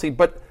Travis Kelce,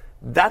 but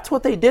that's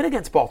what they did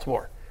against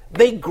Baltimore.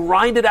 They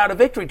grinded out a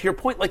victory. To your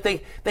point,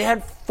 they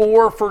had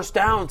 4 first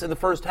downs in the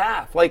first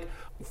half.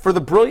 For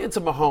the brilliance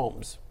of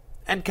Mahomes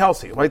and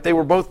Kelce, they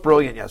were both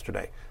brilliant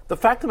yesterday. The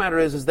fact of the matter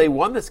is they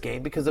won this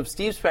game because of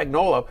Steve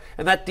Spagnuolo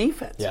and that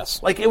defense.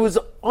 Yes. It was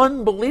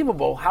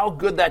unbelievable how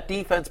good that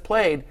defense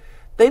played.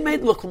 They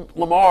made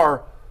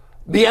Lamar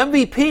the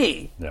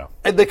MVP,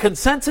 and the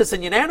consensus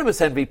and unanimous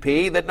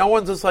MVP, that no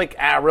one's just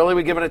really,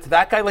 we're giving it to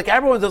that guy?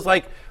 Everyone's just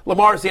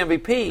Lamar's the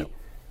MVP,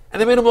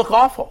 and they made him look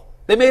awful.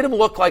 They made him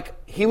look like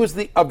he was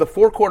of the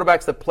 4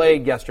 quarterbacks that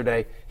played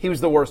yesterday, he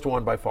was the worst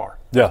one by far.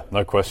 Yeah,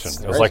 no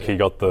question. It was like he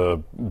got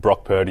the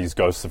Brock Purdy's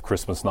Ghosts of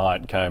Christmas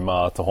Night came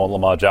to haunt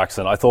Lamar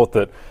Jackson. I thought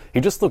that he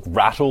just looked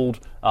rattled.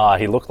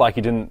 He looked like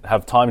he didn't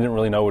have time, didn't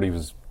really know what he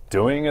was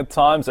doing at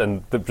times,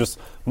 and just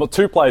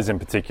 2 plays in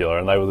particular,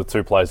 and they were the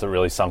 2 plays that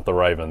really sunk the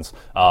Ravens.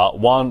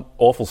 One,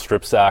 awful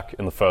strip sack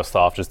in the first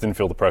half, just didn't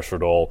feel the pressure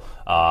at all,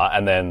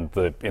 and then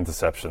the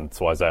interception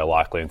to Isiah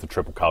Likely into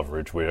triple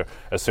coverage, where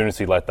as soon as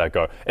he let that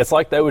go, it's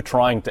like they were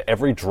trying to,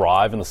 every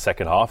drive in the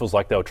second half, it was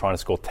like they were trying to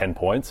score 10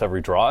 points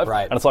every drive,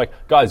 right. And it's like,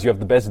 guys, you have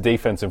the best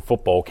defense in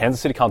football.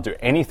 Kansas City can't do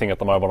anything at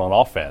the moment on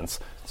offense.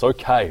 It's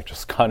okay,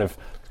 just kind of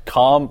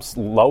calm,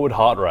 lowered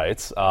heart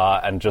rates,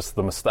 and just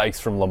the mistakes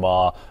from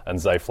Lamar and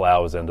Zay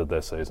Flowers ended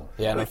their season.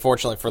 Yeah, and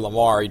unfortunately for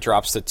Lamar, he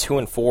drops to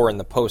 2-4 in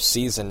the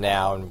postseason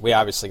now, and we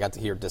obviously got to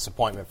hear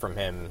disappointment from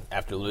him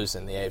after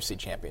losing the AFC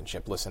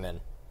Championship. Listen in.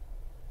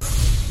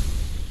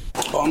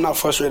 Well, I'm not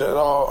frustrated at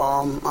all.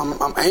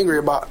 I'm angry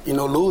about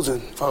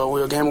losing.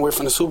 We're a game away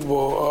from the Super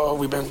Bowl.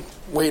 We've been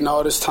waiting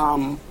all this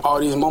time, all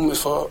these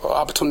moments for an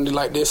opportunity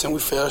like this, and we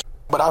fail.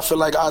 But I feel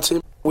like our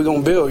team, we're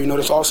gonna build.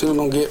 This offseason we're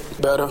gonna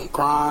get better,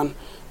 grind,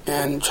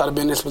 and try to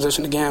be in this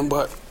position again,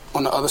 but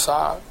on the other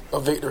side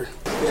of victory.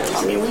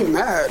 I mean, we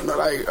mad.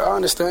 Like, I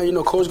understand,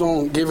 Coach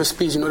going to give a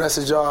speech, that's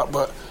his job,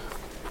 but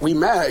we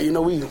mad.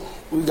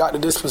 We got to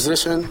this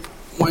position,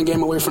 1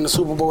 game away from the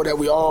Super Bowl that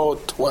we all,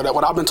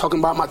 what I've been talking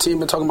about, my team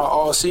been talking about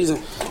all season,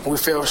 and we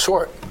fell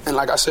short. And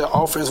like I said,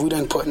 offense, we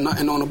didn't put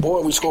nothing on the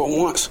board. We scored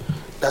once.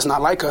 That's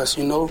not like us,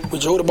 We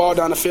drove the ball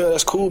down the field,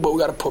 that's cool, but we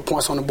got to put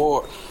points on the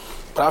board.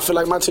 But I feel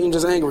like my team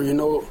just angry,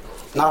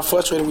 Not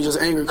frustrated, we just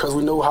angry because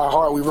we know how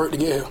hard we worked to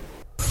get here.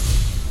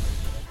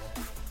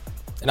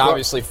 And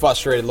obviously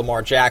frustrated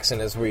Lamar Jackson,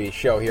 as we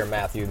show here,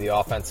 Matthew, the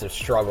offensive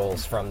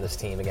struggles from this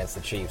team against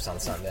the Chiefs on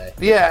Sunday.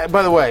 Yeah,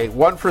 by the way,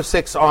 1 for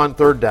 6 on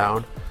 3rd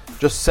down,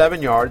 just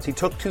 7 yards. He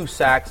took 2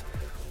 sacks.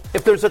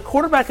 If there's a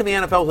quarterback in the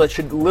NFL that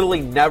should literally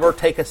never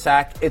take a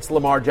sack, it's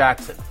Lamar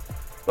Jackson.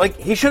 Like,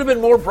 he should have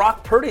been more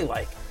Brock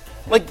Purdy-like.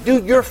 Like,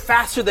 dude, you're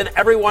faster than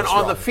everyone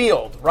on the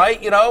field, right?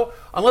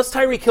 Unless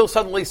Tyreek Hill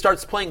suddenly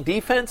starts playing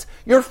defense,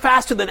 you're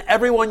faster than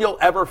everyone you'll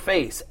ever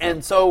face.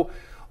 And so,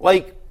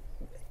 like,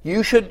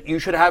 you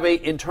should have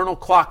a internal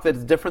clock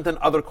that's different than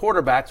other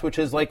quarterbacks, which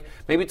is like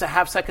maybe it's a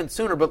half second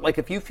sooner, but like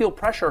if you feel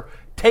pressure,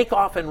 take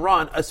off and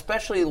run,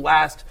 especially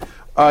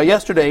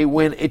yesterday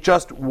when it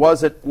just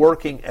wasn't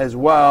working as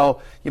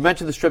well. You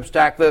mentioned the strip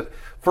stack.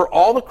 For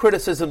all the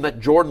criticism that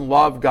Jordan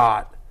Love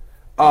got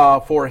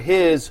for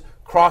his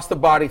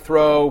cross-the-body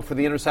throw for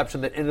the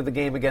interception that ended the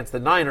game against the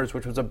Niners,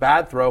 which was a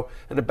bad throw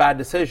and a bad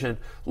decision.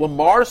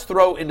 Lamar's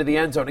throw into the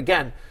end zone,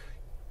 again,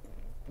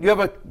 you have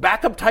a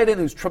backup tight end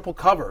who's triple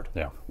covered.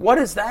 Yeah. What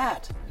is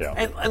that? Yeah.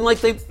 And like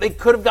they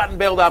could have gotten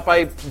bailed out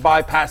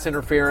by pass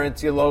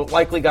interference.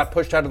 Likely got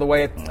pushed out of the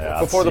way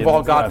before the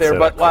ball got there.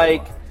 But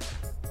I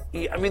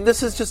mean,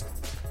 this is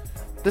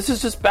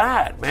just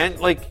bad, man.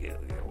 Like,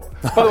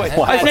 by the way,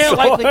 Isiah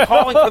Likely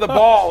calling for the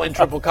ball in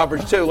triple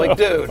coverage too. Like,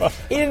 dude,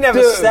 he didn't have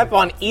a step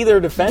on either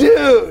defender.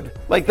 Dude,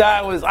 like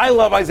that was. I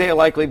love Isiah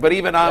Likely, but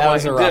even I'm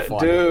like,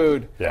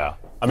 dude. Yeah.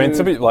 I mean,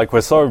 to be like,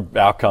 we're so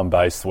outcome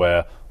based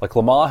where, like,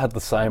 Lamar had the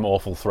same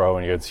awful throw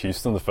against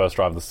Houston the first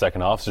drive of the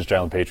second half. It's just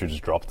Jalen Petrie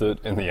just dropped it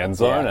in the end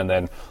zone, and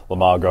then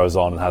Lamar goes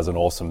on and has an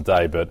awesome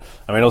day. But,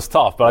 I mean, it was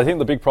tough. But I think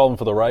the big problem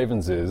for the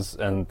Ravens is,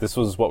 and this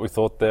was what we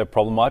thought their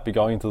problem might be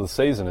going into the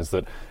season, is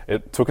that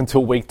it took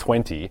until week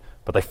 20,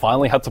 but they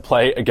finally had to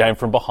play a game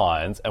from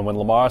behind. And when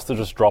Lamar has to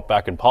just drop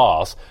back and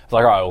pass, it's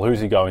like, all right, well, who's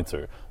he going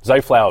to?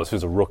 Zay Flowers,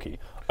 who's a rookie.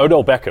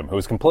 Odell Beckham, who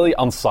was completely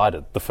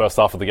unsighted the first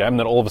half of the game, and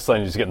then all of a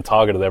sudden he's getting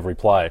targeted every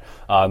play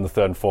in the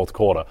 3rd and 4th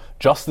quarter.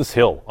 Justice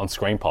Hill on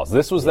screen pass.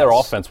 This was their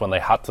offense when they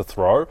had to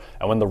throw,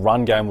 and when the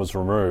run game was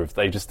removed,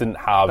 they just didn't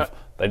have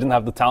the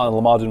talent, and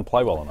Lamar didn't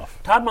play well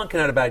enough. Todd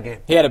Monken had a bad game.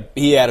 He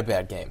had a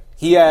bad game.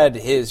 He had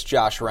his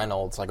Josh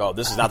Reynolds, like, oh,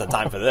 this is not the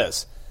time for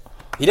this.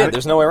 He did.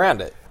 There's no way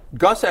around it.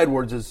 Gus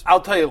Edwards is,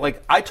 I'll tell you,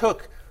 like,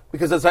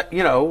 because as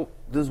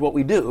this is what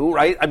we do,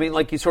 right? I mean,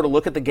 like, you sort of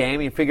look at the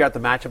game, you figure out the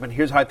matchup, and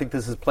here's how I think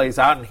plays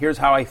out, and here's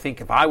how I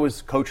think if I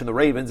was coaching the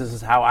Ravens, this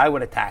is how I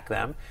would attack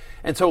them.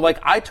 And so, like,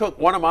 I took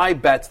one of my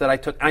bets that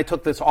I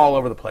took this all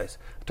over the place.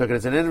 I took it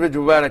as an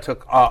individual bet. I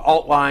took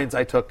alt lines.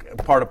 I took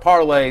part of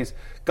parlays.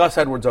 Gus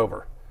Edwards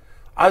over.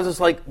 I was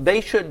just like,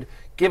 they should,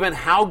 given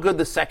how good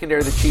the secondary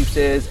of the Chiefs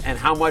is and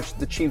how much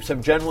the Chiefs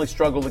have generally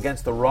struggled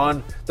against the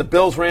run. The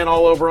Bills ran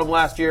all over them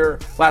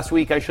last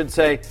week, I should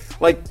say.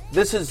 Like,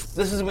 this is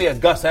going to be a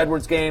Gus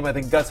Edwards game. I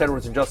think Gus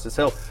Edwards and Justice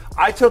Hill.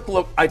 I took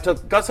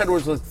Gus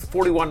Edwards with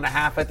 41.5,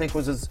 I think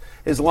was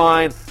his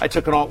line. I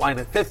took an alt line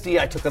at 50.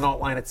 I took an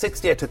alt line at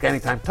 60. I took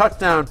anytime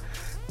touchdown.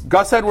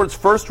 Gus Edwards'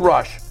 first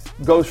rush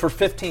goes for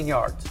 15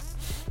 yards.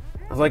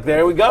 I was like,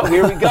 there we go.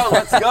 Here we go.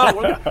 Let's go.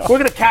 We're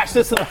going to catch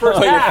this in the first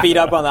half. Put your feet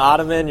up on the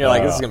ottoman. You're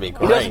like, this is going to be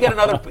great.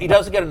 He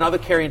doesn't get another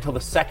carry until the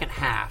second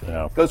half.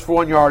 Yeah. Goes for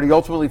 1 yard. He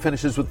ultimately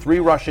finishes with 3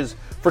 rushes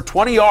for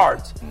 20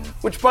 yards,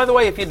 which, by the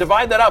way, if you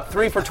divide that up,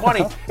 3 for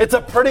 20, it's a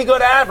pretty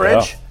good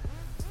average.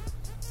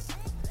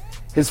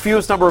 his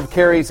fewest number of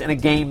carries in a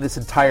game this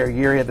entire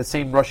year. He had the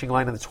same rushing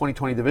line in the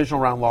 2020 divisional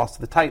round loss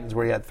to the Titans,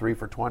 where he had 3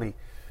 for 20.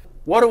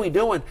 What are we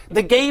doing?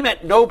 The game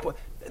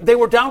they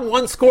were down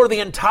 1 score the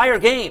entire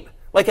game.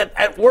 Like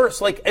at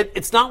worst, like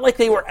it's not like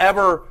they were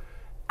ever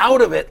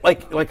out of it.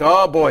 Like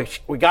oh boy,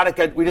 we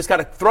just got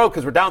to throw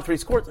because we're down 3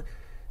 scores.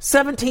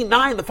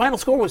 17-9. The final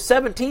score was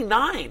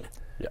 17-9.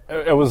 Yeah,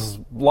 it was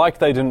like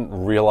they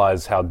didn't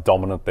realize how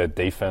dominant their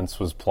defense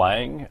was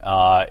playing in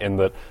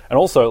that. And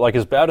also, like,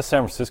 as bad as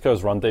San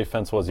Francisco's run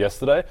defense was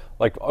yesterday,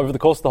 like, over the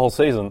course of the whole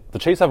season, the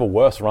Chiefs have a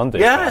worse run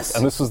defense. Yes.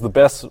 And this was the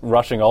best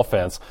rushing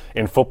offense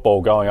in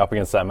football going up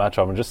against that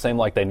matchup. And it just seemed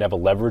like they never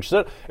leveraged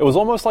it. It was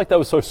almost like they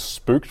were so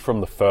spooked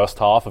from the first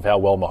half of how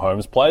well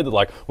Mahomes played that,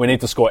 like, we need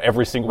to score we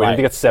need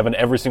to get 7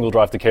 every single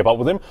drive to keep up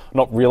with him,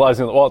 not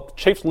realizing that, well, the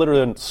Chiefs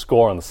literally didn't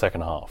score in the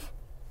second half.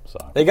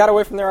 So. They got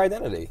away from their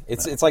identity.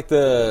 It's like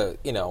the,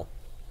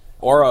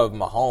 aura of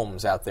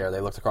Mahomes out there.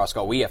 They looked across and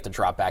go, we have to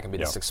drop back and be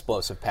this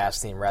explosive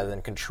pass team rather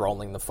than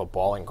controlling the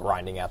football and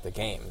grinding out the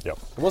game. Yep.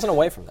 It wasn't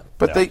away from them.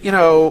 But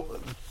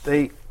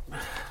they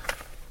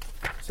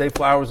Zay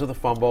Flowers with a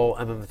fumble,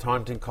 and then the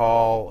taunting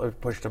call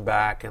pushed him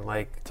back,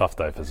 and tough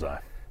day for Zay.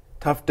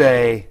 Tough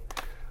day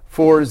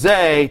for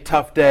Zay.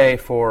 Tough day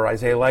for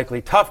Isaiah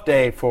Likely. Tough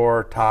day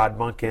for Todd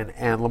Monken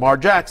and Lamar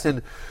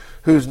Jackson,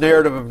 whose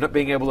narrative of not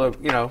being able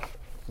to,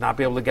 not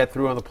be able to get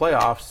through on the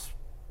playoffs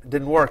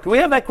didn't work. Do we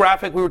have that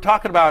graphic we were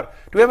talking about?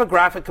 Do we have a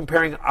graphic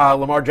comparing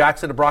Lamar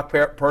Jackson to Brock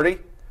Purdy?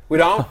 We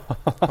don't?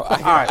 All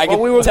right.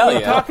 We were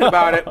talking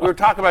about it. We were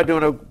talking about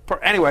doing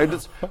anyway,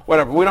 just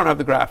whatever. We don't have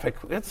the graphic.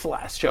 It's the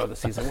last show of the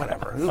season.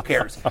 Whatever. Who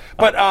cares?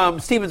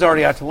 But Steven's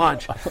already out to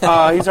lunch.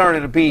 He's already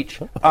at a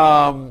beach,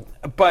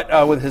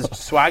 but with his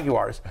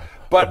Swaguars.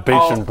 But a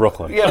beach in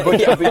Brooklyn. Yeah,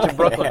 a beach in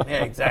Brooklyn.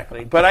 Yeah,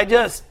 exactly. But I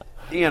just,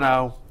 I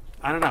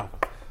don't know.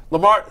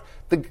 Lamar,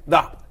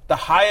 the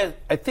highest,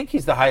 I think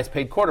he's the highest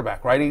paid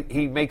quarterback, right?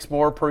 He makes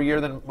more per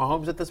year than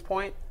Mahomes at this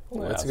point.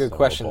 Ooh, that's a good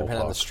question,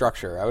 depending on the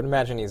structure. I would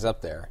imagine he's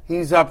up there.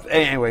 He's up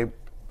anyway.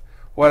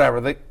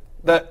 Whatever.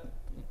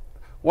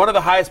 One of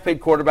the highest paid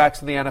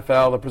quarterbacks in the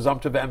NFL, the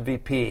presumptive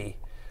MVP,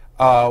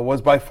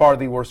 was by far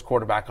the worst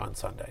quarterback on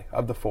Sunday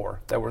of the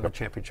 4 that were in the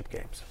championship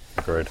games.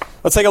 Agreed.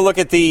 Let's take a look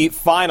at the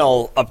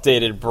final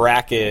updated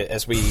bracket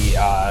as we,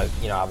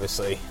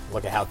 obviously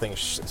look at how things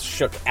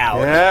shook out.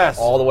 Yes.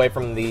 All the way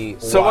from the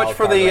so much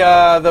for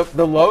the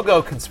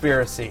logo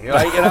conspiracy,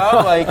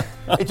 right?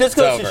 It just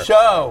goes to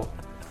show.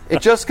 It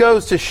just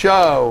goes to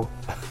show,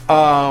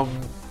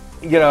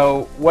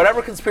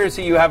 whatever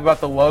conspiracy you have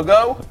about the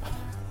logo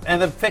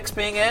and the fix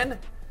being in,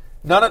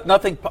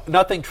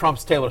 nothing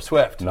trumps Taylor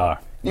Swift. No.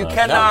 You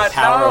cannot.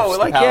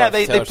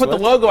 They put the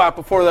logo out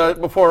before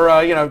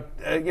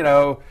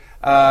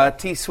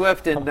T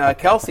Swift and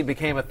Kelce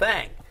became a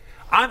thing.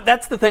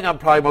 That's the thing I'm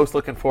probably most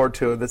looking forward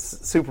to in this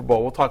Super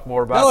Bowl. We'll talk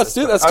more about. No, let's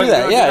do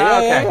that.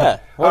 Yeah.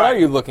 What are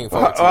you looking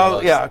forward to?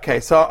 Well, yeah. Okay.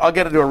 So I'll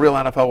get into a real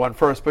NFL one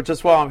first, but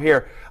just while I'm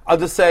here, I'll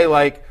just say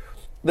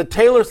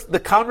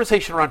the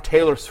conversation around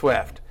Taylor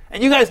Swift,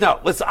 and you guys know.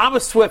 Listen, I'm a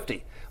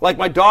Swiftie.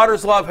 My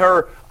daughters love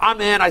her. I'm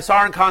in. I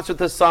saw her in concert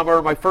this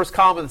summer. My first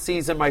column of the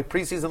season, my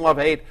preseason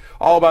love-hate,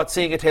 all about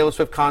seeing a Taylor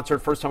Swift concert.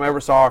 First time I ever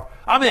saw her.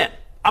 I'm in.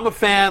 I'm a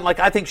fan.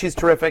 I think she's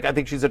terrific. I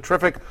think she's a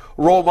terrific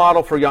role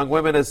model for young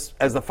women as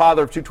the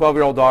father of 2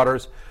 12-year-old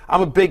daughters.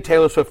 I'm a big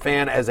Taylor Swift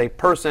fan as a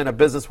person, a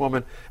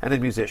businesswoman, and a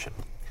musician.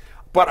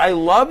 But I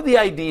love the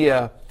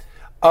idea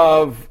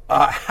of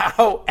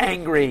how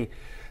angry.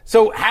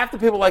 So half the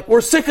people are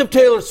we're sick of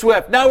Taylor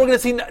Swift. Now we're going to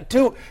see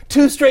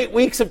two straight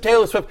weeks of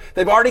Taylor Swift.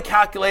 They've already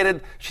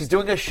calculated she's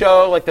doing a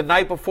show the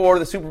night before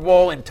the Super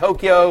Bowl in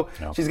Tokyo.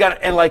 Yep. She's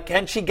got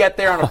can she get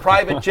there on a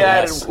private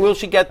jet? Yes. And will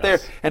she get there?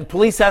 And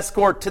police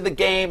escort to the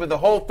game and the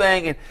whole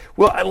thing. And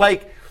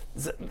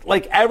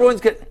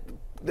everyone's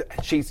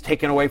she's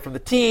taken away from the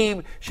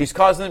team. She's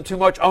causing them too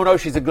much. Oh no,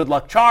 she's a good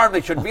luck charm.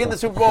 They shouldn't be in the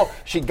Super Bowl.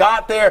 She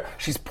got there.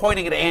 She's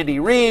pointing at Andy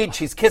Reid.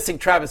 She's kissing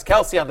Travis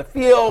Kelce on the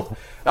field.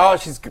 Oh,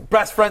 she's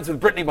best friends with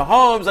Brittany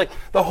Mahomes.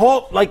 The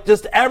whole,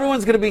 just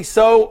everyone's going to be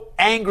so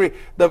angry.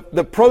 The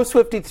pro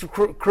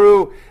Swiftie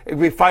crew will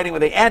be fighting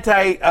with the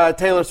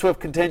anti-Taylor Swift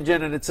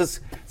contingent, and it's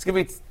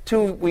going to be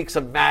 2 weeks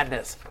of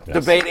madness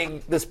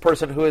debating this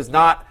person who is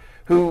not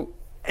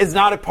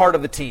a part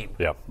of the team.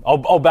 Yeah,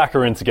 I'll back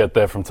her in to get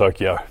there from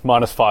Tokyo.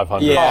 Minus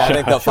 500. Yeah, I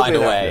think they'll find a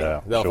way.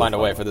 Yeah, they'll find a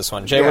way for this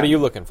one. Jay, what are you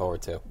looking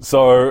forward to?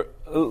 So,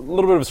 a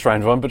little bit of a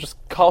strange one, but just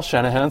Kyle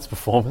Shanahan's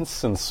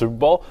performance in the Super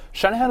Bowl.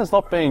 Shanahan has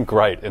not been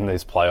great in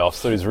these playoffs,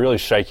 so he's really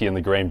shaky in the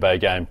Green Bay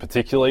game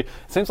particularly. It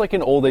seems like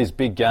in all these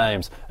big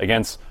games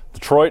against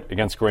Detroit,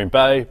 against Green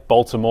Bay,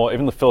 Baltimore,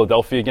 even the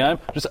Philadelphia game,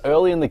 just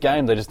early in the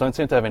game they just don't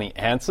seem to have any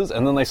answers,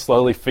 and then they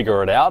slowly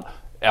figure it out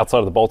outside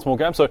of the Baltimore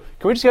game. So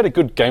can we just get a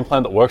good game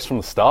plan that works from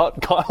the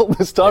start, Kyle,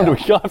 this time? Do we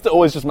have to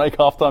always just make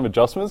halftime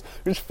adjustments?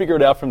 We just figure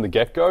it out from the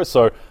get-go.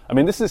 So,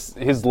 this is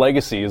his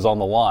legacy is on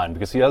the line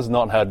because he has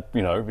not had,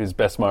 his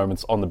best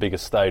moments on the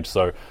biggest stage.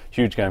 So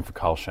huge game for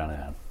Kyle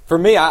Shanahan. For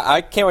me,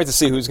 I can't wait to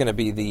see who's going to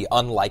be the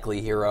unlikely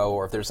hero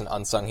or if there's an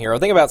unsung hero.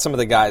 Think about some of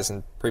the guys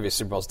in previous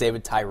Super Bowls.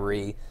 David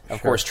Tyree,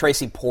 of course,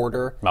 Tracy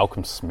Porter.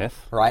 Malcolm Smith.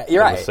 Right,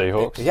 you're right. The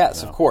Seahawks.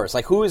 Yes, of course.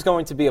 Like, who is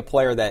going to be a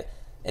player that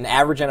an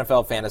average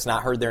NFL fan has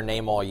not heard their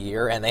name all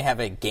year, and they have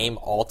a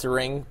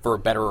game-altering for a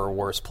better or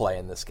worse play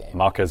in this game?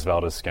 Marquez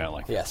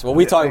Valdez-Scantling. Yes, well,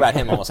 we talk about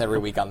him almost every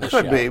week on this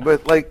show. Could be,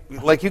 but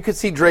like you could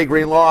see Dre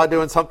Greenlaw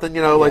doing something,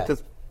 like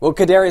this. Will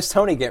Kadarius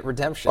Toney get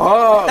redemption?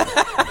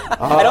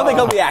 I don't think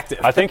he'll be active.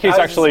 I think he's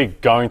actually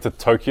going to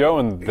Tokyo,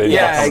 and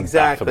they're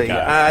back for the game.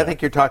 I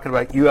think you're talking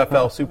about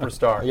UFL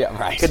superstar. Yeah,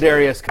 right.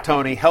 Kadarius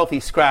Toney, healthy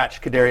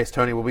scratch. Kadarius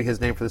Toney will be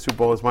his name for the Super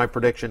Bowl. Is my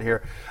prediction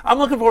here. I'm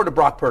looking forward to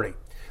Brock Purdy.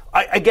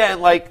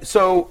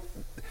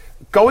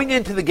 Going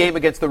into the game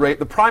against the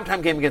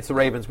primetime game against the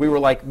Ravens, we were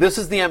like, this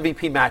is the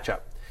MVP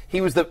matchup. He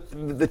was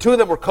the two of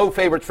them were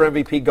co-favorites for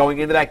MVP going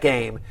into that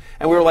game.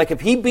 And we were like, if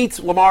he beats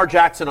Lamar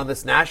Jackson on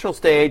this national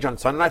stage, on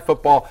Sunday Night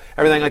Football,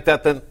 everything like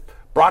that, then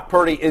Brock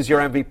Purdy is your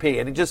MVP.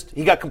 And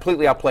he got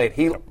completely outplayed.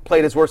 He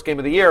played his worst game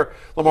of the year.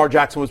 Lamar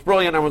Jackson was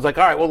brilliant. I was like,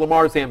 all right, well,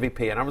 Lamar's the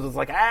MVP. And I was just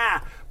like,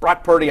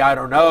 Brock Purdy, I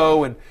don't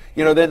know. And,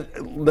 then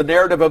the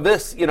narrative of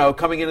this,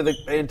 coming into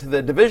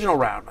the divisional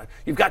round,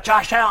 you've got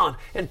Josh Allen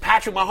and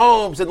Patrick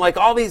Mahomes and like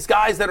all these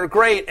guys that are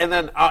great. And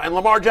then, and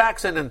Lamar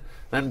Jackson and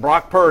then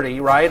Brock Purdy,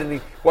 right? And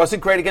he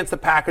wasn't great against the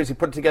Packers. He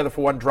put it together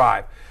for one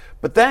drive.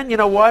 But then, you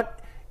know what?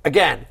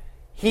 Again,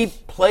 he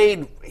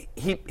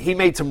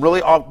made some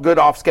really good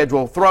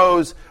off-schedule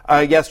throws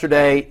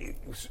yesterday,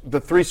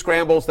 the 3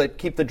 scrambles that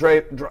keep the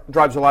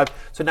drives alive.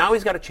 So now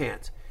he's got a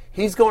chance.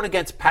 He's going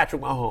against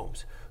Patrick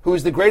Mahomes, who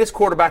is the greatest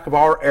quarterback of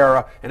our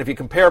era. And if you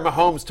compare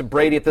Mahomes to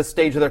Brady at this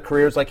stage of their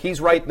careers, he's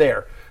right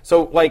there.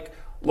 So,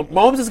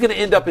 Mahomes is going to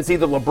end up as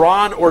either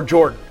LeBron or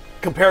Jordan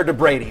compared to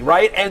Brady,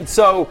 right? And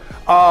so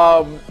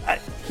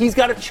he's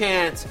got a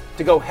chance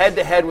to go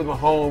head-to-head with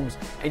Mahomes.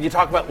 And you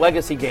talk about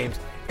legacy games.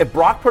 If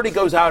Brock Purdy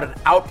goes out and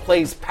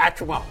outplays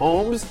Patrick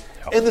Mahomes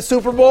in the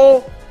Super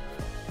Bowl,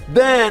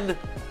 then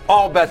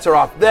all bets are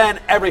off. Then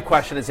every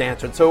question is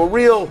answered. So a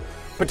real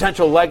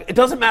potential it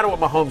doesn't matter what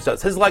Mahomes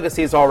does. His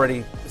legacy is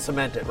already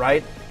cemented,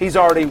 right? He's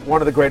already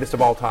one of the greatest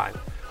of all time.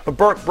 But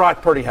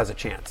Brock Purdy has a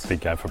chance.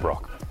 Big game for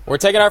Brock. We're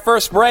taking our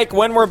first break.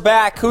 When we're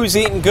back, Who's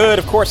Eatin Good?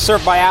 Of course,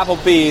 served by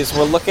Applebee's.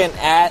 We're looking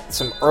at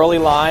some early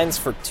lines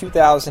for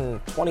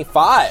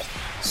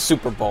 2025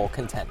 Super Bowl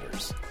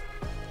contenders.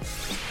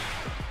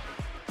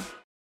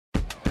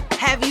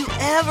 Have you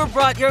ever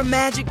brought your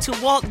magic to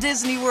Walt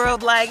Disney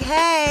World like,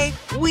 hey,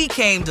 we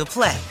came to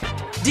play?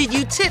 Did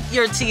you tip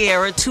your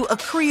tiara to a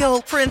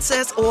Creole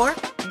princess or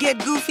get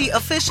goofy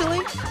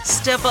officially?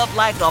 Step up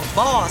like a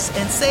boss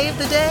and save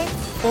the day?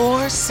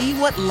 Or see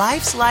what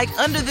life's like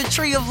under the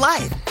tree of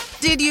life?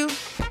 Did you?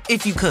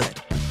 If you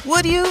could.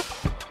 Would you?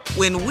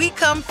 When we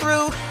come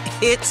through,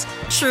 it's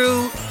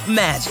true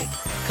magic.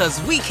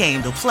 'Cause we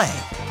came to play.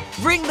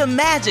 Bring the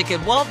magic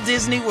at Walt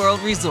Disney World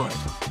Resort.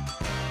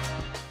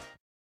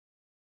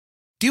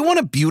 Do you want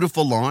a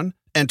beautiful lawn?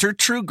 Enter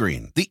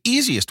TruGreen, the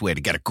easiest way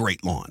to get a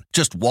great lawn.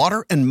 Just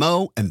water and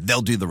mow, and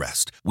they'll do the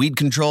rest. Weed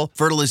control,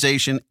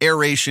 fertilization,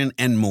 aeration,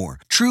 and more.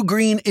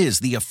 TruGreen is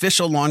the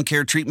official lawn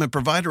care treatment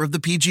provider of the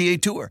PGA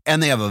Tour,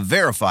 and they have a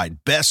verified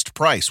best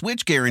price,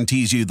 which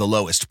guarantees you the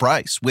lowest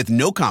price with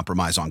no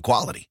compromise on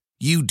quality.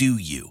 You do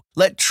you.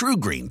 Let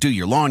TruGreen do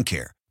your lawn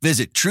care.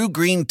 Visit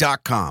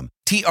TruGreen.com,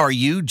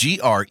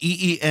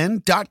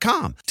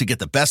 TruGreen.com, to get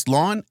the best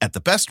lawn at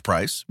the best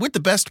price with the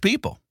best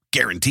people.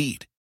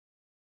 Guaranteed.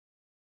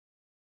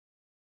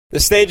 The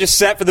stage is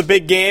set for the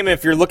big game.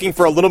 If you're looking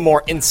for a little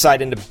more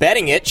insight into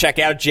betting it, check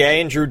out Jay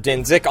and Drew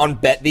Dinsick on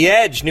Bet the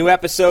Edge. New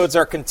episodes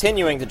are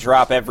continuing to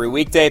drop every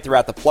weekday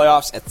throughout the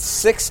playoffs at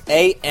 6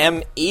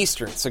 a.m.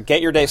 Eastern. So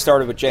get your day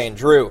started with Jay and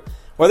Drew.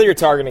 Whether you're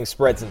targeting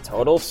spreads and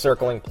totals,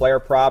 circling player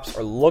props,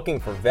 or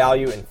looking for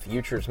value in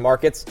futures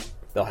markets,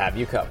 they'll have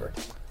you covered.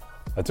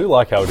 I do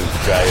like how it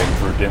is Jay and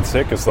Drew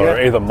Dinsick, because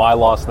either my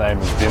last name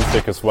is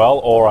Dinsick as well,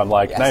 or I'm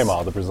like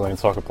Neymar, the Brazilian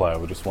soccer player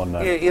with just one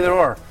name. Yeah, either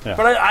or. Yeah.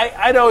 But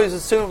I'd always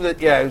assume that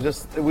it was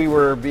just we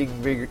were being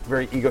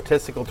very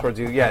egotistical towards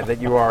you. Yeah, that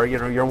you are,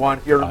 you're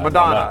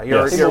Madonna.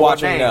 You're one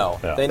name.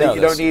 They know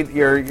you don't need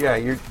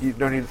you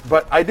don't need.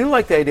 But I do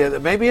like the idea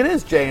that maybe it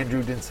is Jay and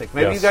Drew Dinsick.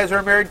 Maybe you guys are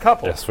a married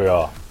couple. Yes, we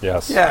are.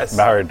 Yes.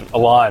 Married,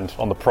 aligned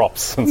on the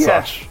props and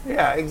such.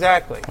 Yeah,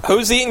 exactly.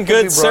 Who's Eatin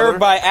Good?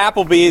 Served by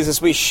Applebee's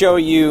as we show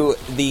you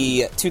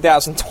the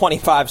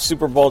 2025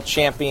 Super Bowl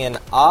champion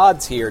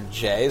odds here,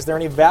 Jay. Is there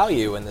any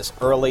value in this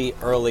early,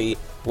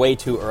 way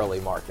too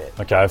early market?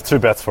 Okay, I have 2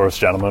 bets for us,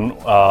 gentlemen.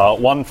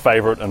 One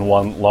favorite and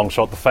one long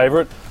shot. The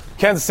favorite,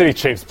 Kansas City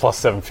Chiefs plus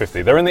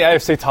 750. They're in the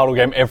AFC title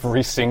game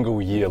every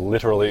single year,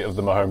 literally, of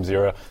the Mahomes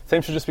era.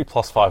 Team should just be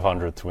plus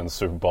 500 to win the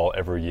Super Bowl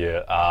every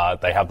year.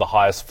 They have the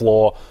highest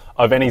floor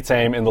of any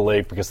team in the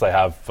league because they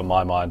have, for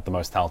my mind, the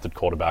most talented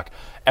quarterback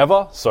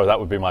ever. So that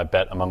would be my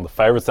bet among the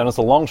favorites. And it's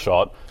a long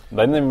shot.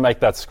 They didn't even make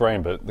that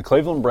screen, but the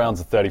Cleveland Browns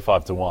are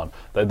 35-1.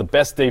 They're the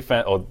best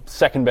defense, or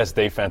second best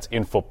defense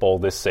in football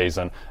this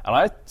season. And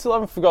I still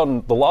haven't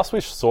forgotten the last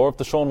we saw of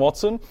Deshaun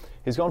Watson.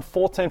 He's gone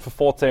 14 for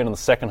 14 in the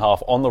second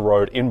half on the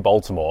road in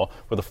Baltimore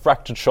with a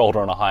fractured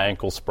shoulder and a high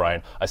ankle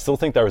sprain. I still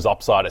think there is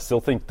upside. I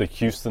still think the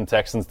Houston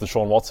Texans,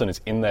 Deshaun Watson, is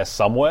in there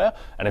somewhere.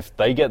 And if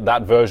they get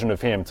that version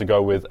of him to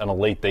go with an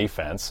elite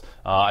defense,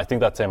 I think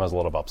that team has a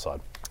lot of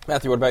upside.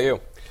 Matthew, what about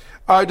you?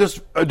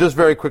 Just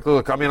very quickly,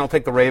 look, I mean, I'll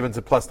take the Ravens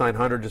at plus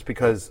 900 just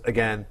because,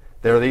 again,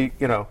 they're the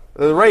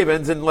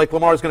Ravens, and like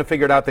Lamar's going to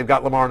figure it out. They've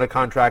got Lamar under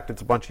contract.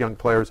 It's a bunch of young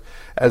players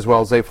as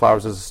well. Zay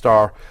Flowers is a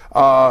star.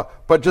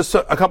 But just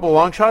a couple of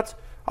long shots.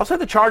 I'll say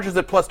the Chargers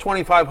at plus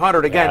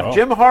 2,500. Again,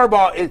 Jim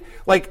Harbaugh is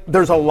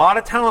there's a lot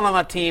of talent on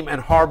that team,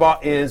 and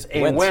Harbaugh is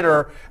a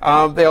winner.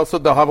 They'll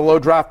have a low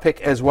draft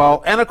pick as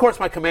well, and of course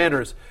my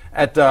Commanders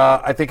at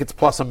I think it's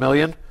plus $1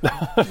 million.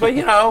 But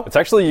it's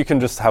actually you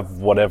can just have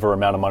whatever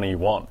amount of money you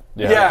want.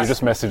 Yeah, you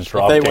just message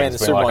DraftKings. They win the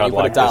Super Bowl, you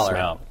put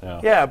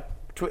 $1. Yeah,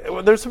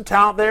 there's some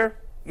talent there.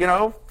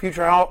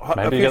 Future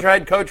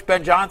head coach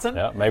Ben Johnson.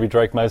 Yeah, maybe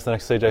Drake May's the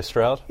next C.J.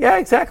 Stroud. Yeah,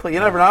 exactly. You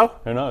never know.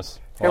 Who knows?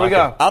 Here we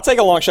go. I'll take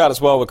a long shot as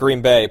well with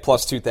Green Bay,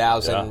 plus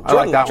 2,000. Yeah. I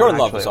like that Jordan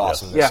one, Love was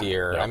awesome this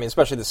year. Yeah. I mean,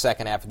 especially the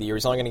second half of the year.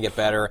 He's only going to get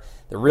better.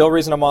 The real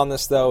reason I'm on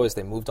this, though, is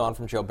they moved on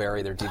from Joe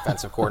Barry, their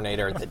defensive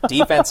coordinator. The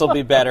defense will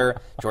be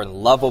better. Jordan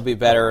Love will be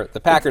better. The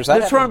Packers...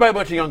 They're surrounded by a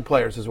bunch of young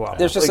players as well.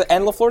 There's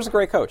and LaFleur's a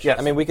great coach. Yes.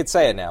 I mean, we could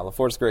say it now.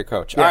 LaFleur's a great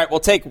coach. Yeah. All right, we'll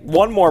take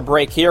one more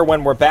break here.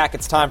 When we're back,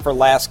 it's time for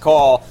Last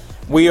Call.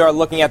 We are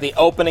looking at the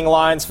opening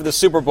lines for the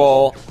Super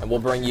Bowl, and we'll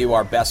bring you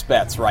our best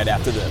bets right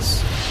after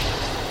this.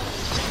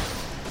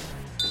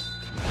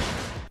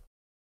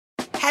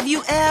 Have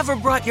you ever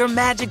brought your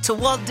magic to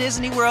Walt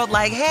Disney World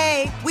like,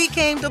 hey, we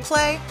came to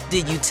play?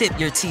 Did you tip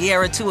your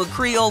tiara to a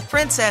Creole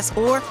princess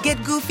or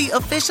get goofy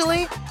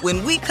officially?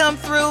 When we come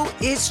through,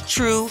 it's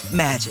true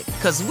magic,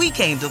 because we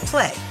came to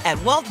play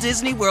at Walt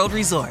Disney World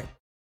Resort.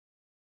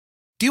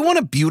 Do you want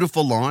a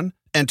beautiful lawn?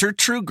 Enter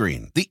True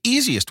Green, the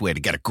easiest way to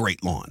get a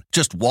great lawn.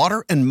 Just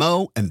water and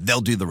mow, and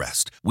they'll do the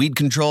rest. Weed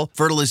control,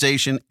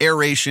 fertilization,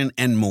 aeration,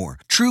 and more.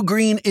 True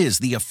Green is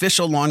the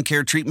official lawn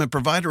care treatment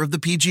provider of the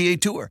PGA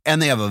Tour,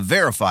 and they have a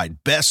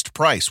verified best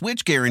price,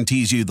 which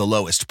guarantees you the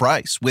lowest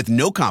price with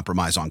no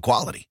compromise on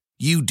quality.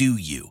 You do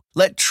you.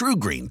 Let True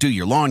Green do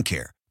your lawn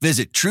care.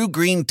 Visit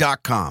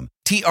truegreen.com,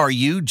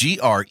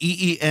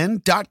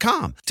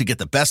 TRUGREEN.com, to get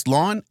the best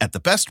lawn at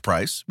the best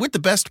price with the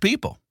best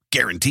people.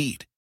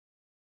 Guaranteed.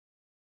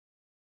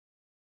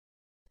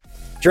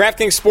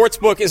 DraftKings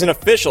Sportsbook is an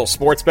official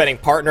sports betting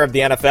partner of the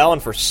NFL,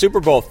 and for Super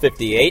Bowl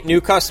LVIII,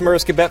 new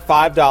customers can bet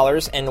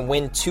 $5 and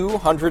win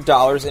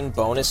 $200 in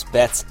bonus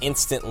bets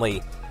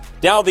instantly.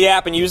 Download the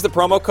app and use the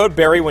promo code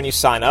Barry when you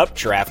sign up.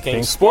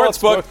 DraftKings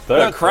Sportsbook,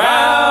 the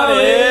crown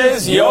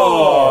is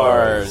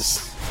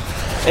yours.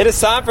 It is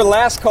time for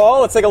Last Call.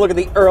 Let's take a look at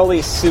the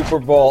early Super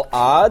Bowl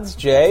odds.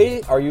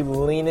 Jay, are you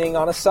leaning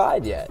on a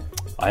side yet?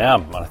 I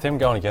am, and I think I'm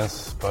going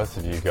against both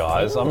of you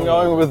guys. I'm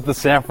going with the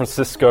San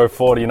Francisco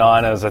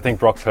 49ers. I think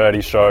Brock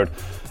Purdy showed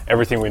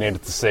everything we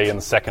needed to see in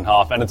the second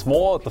half, and it's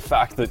more the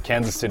fact that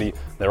Kansas City,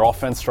 their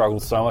offense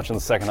struggled so much in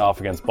the second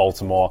half against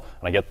Baltimore,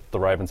 and I get the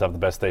Ravens have the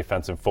best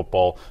defense in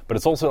football, but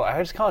it's also,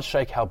 I just can't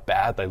shake how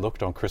bad they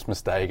looked on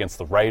Christmas Day against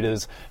the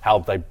Raiders, how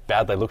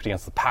bad they looked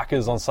against the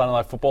Packers on Sunday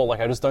Night Football.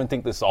 I just don't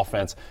think this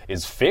offense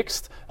is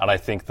fixed, and I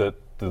think that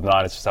the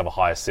Niners just have a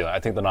higher ceiling. I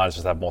think the Niners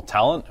just have more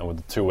talent, and with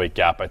the 2-week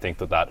gap, I think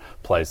that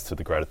plays to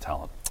the greater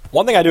talent.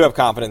 One thing I do have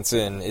confidence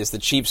in is the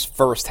Chiefs'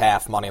 first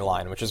half money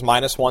line, which is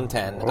minus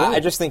 110.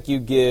 I just think you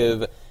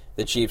give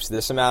the Chiefs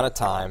this amount of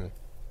time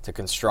to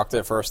construct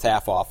their first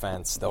half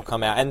offense. They'll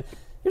come out. And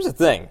here's the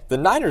thing. The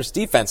Niners'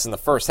 defense in the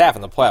first half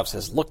in the playoffs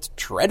has looked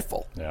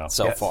dreadful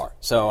so far.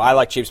 So I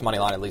like Chiefs' money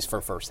line at least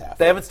for first half.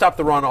 They haven't stopped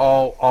the run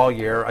all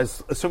year.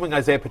 Assuming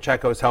Isiah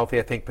Pacheco is healthy,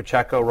 I think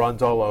Pacheco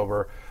runs all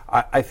over.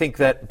 I think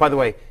that, by the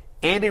way,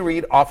 Andy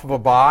Reid off of a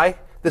bye,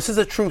 this is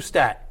a true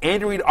stat.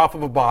 Andy Reid off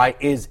of a bye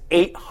is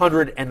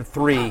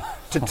 803-2.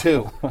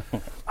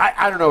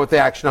 I don't know what the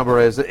action number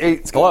is.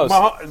 It's close.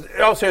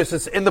 All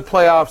seriousness, in the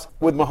playoffs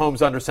with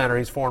Mahomes under center,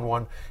 he's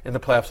 4-1 in the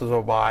playoffs with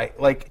a bye.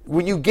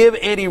 When you give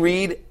Andy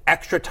Reid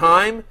extra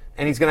time,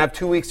 and he's going to have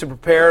 2 weeks to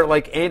prepare,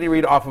 Andy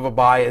Reid off of a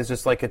bye is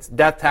just it's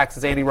death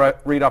taxes Andy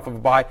Reid off of a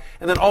bye.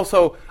 And then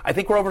also, I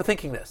think we're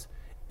overthinking this.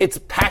 It's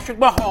Patrick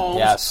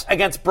Mahomes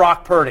against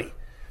Brock Purdy.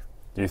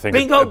 Do you think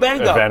bingo,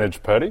 bango.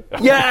 Advantage Purdy?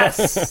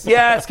 Yes.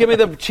 Give me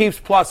the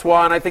Chiefs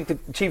 +1. I think the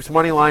Chiefs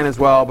money line as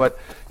well, but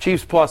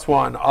Chiefs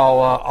 +1.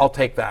 I'll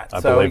take that. I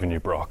believe in you,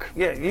 Brock.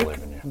 Yeah,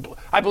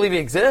 I believe he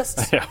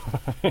exists. Yeah.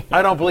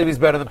 I don't believe he's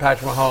better than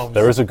Patrick Mahomes.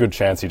 There is a good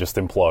chance he just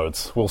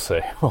implodes. We'll see.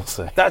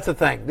 That's the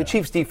thing. The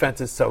Chiefs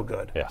defense is so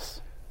good.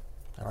 Yes.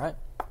 All right.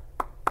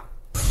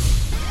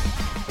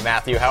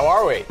 Matthew, how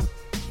are we?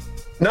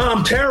 No,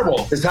 I'm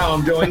terrible is how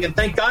I'm doing, and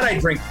thank God I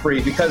drink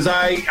free because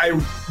I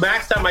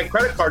maxed out my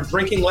credit card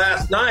drinking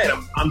last night.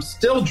 I'm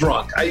still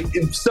drunk.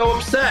 I'm so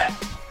upset.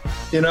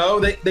 You know,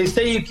 they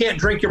say you can't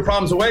drink your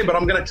problems away, but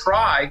I'm going to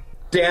try.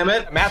 Damn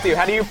it. Matthew,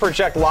 how do you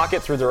project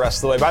Lockett through the rest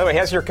of the way? By the way, he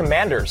has your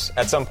Commanders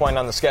at some point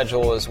on the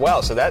schedule as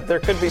well, so that there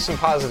could be some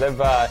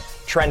positive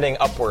trending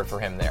upward for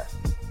him there.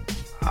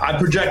 I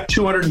project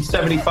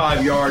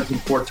 275 yards and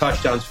 4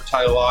 touchdowns for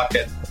Tyler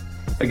Lockett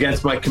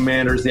against my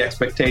Commanders. The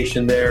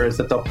expectation there is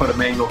that they'll put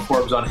Emmanuel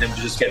Forbes on him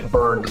to just get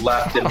burned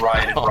left and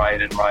right and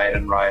right and right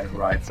and right and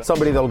right.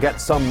 Somebody that'll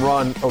get some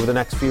run over the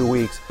next few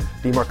weeks.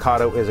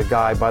 DeMarcado is a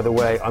guy, by the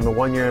way, on the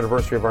 1-year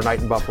anniversary of our night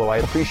in Buffalo. I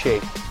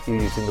appreciate you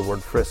using the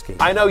word frisky.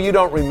 I know you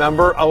don't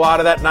remember a lot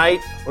of that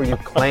night, or you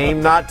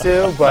claim not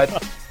to, but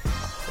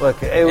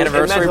look, it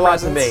meant a lot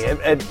to me.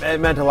 It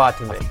meant a lot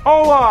to me.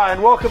 Hola,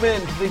 and welcome in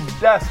to the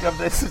desk of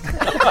this.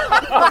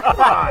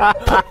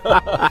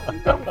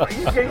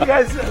 You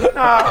guys,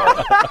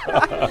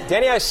 no.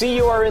 Danny, I see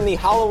you are in the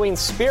Halloween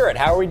spirit.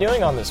 How are we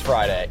doing on this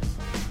Friday?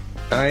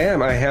 I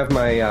am. I have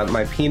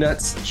my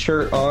Peanuts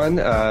shirt on.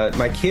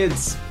 My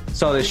kids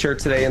saw this shirt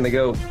today and they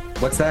go,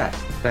 "What's that?"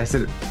 And I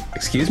said,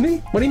 "Excuse me?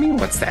 What do you mean,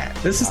 what's that?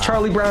 This is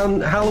Charlie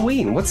Brown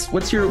Halloween.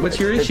 What's your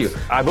issue?"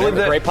 I believe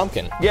the Great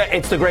Pumpkin. Yeah,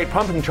 it's the Great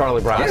Pumpkin,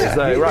 Charlie Brown. Yeah,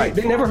 right.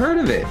 They never heard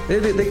of it.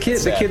 The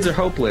kids are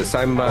hopeless.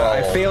 I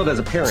failed as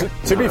a parent.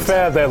 To be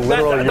fair, they're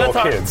literally your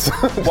kids.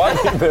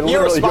 What? They're You're literally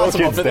your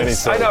responsible kids, for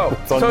this. Denny. I know.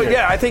 So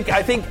yeah, I think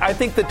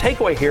the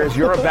takeaway here is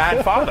you're a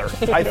bad father.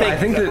 I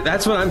think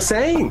that's what I'm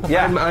saying.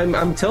 Yeah,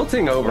 I'm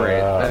tilting over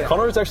it.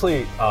 Connor is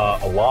actually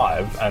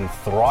alive and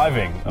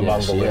thriving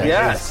among the league.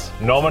 Yes.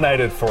 He's nominated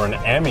for an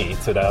Emmy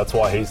today. That's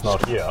why he's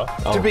not here.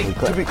 To be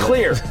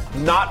clear,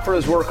 not for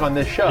his work on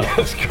this show.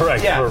 That's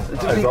correct. Yeah,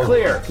 to be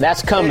clear.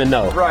 That's coming,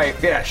 though. Right,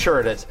 yeah, sure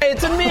it is.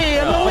 It's me,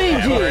 I'm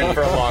Luigi.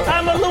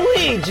 I'm a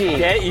Luigi.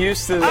 Get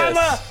used to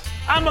this.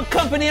 I'm a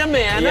company of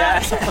man.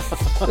 Yes.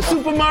 The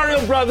Super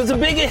Mario Brothers, a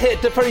bigger hit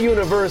for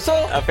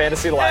Universal. A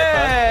fantasy life.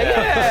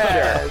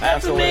 Yeah, Sure,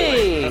 that's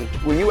absolutely. me.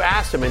 When you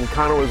asked him, and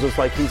Connor was just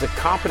like, he's a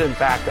competent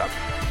backup.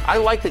 I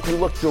like that you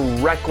looked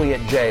directly at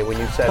Jay when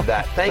you said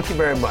that. Thank you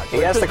very much.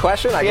 He asked the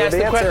question, I gave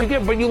the answer.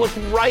 Question, but you looked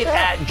right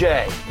at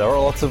Jay. There are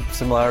lots of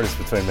similarities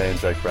between me and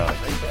Jake Brown.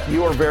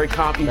 You are very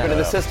competent. You've been in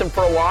the system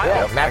for a while.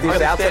 Yeah, Matthew's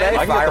out today.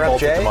 I can Fire get the up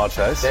Jay. ball to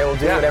Chase. They will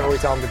do whatever we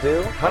tell them to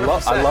do.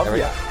 100%. I love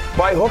you.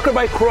 By hook or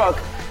by crook,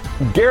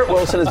 Garrett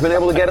Wilson has been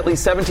able to get at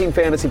least 17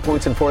 fantasy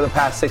points in 4 of the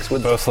past 6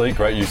 with. Firstly,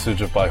 great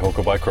usage of by hook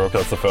or by crook.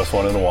 That's the first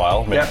one in a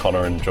while. Me and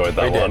Connor enjoyed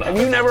that one. Have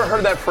you never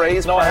heard that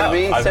phrase? No, I have.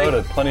 I've heard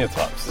it plenty of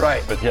times.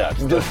 Right. But yeah.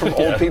 Just from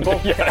old people?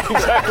 Yeah,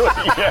 exactly.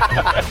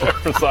 Yeah,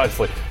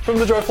 precisely. From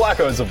the Joe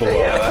Flaccos of the world.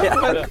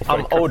 Yeah.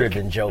 I'm older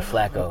than Joe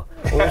Flacco.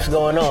 What's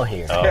going on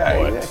here? Oh,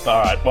 boy.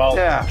 All right. Well,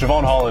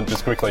 Javon Holland,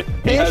 just quickly.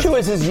 The issue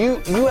is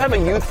you have a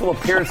youthful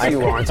appearance to you,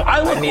 Lawrence.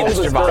 I look old as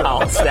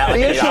dirt.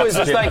 The issue is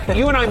just like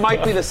you and I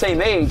might be the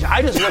same age.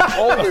 I just look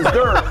old as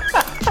dirt.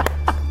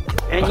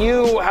 And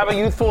you have a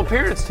youthful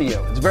appearance to you.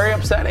 It's very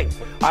upsetting.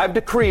 I've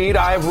decreed,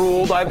 I have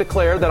ruled, I've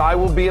declared that I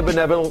will be a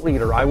benevolent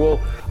leader. I will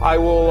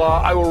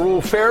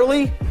rule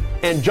fairly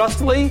and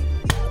justly.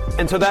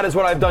 And so that is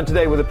what I've done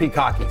today with the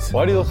Peacockies.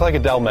 Why do you look like a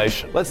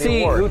Dalmatian? Let's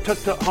see who took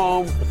to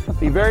home.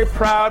 Be very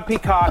proud,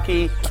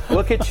 Peacocky.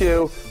 Look at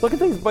you. Look at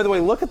things. By the way,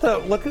 look at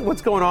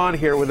what's going on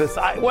here with this.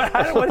 I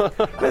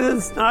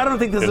don't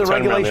think this is a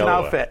regulation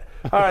outfit.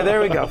 All right, there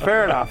we go.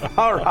 Fair enough.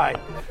 All right.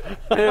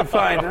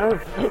 Fine. I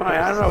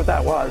don't know what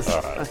that was.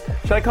 Right.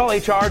 Should I call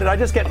HR? Did I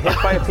just get hit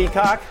by a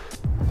peacock?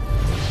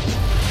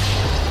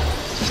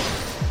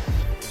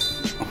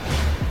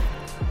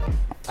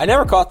 I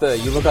never caught the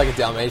 "you look like a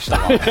Dalmatian"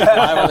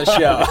 live on the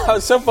show. I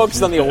was so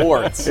focused on the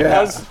awards. Yeah.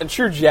 That was a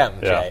true gem,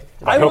 Jay.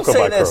 I will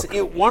say this: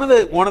 one of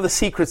the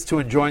secrets to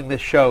enjoying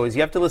this show is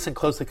you have to listen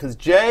closely because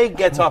Jay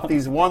gets off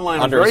these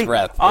one-liners under his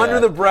breath, under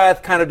the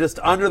breath, kind of just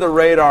under the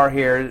radar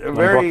here.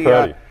 Very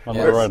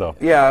under the radar.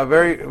 Yeah,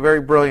 very,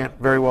 very brilliant,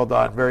 very well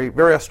done, very,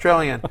 very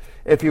Australian,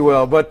 if you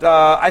will. But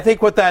I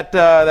think what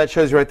that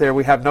shows you right there,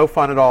 we have no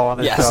fun at all on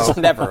this show. Yes,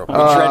 never. We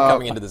dread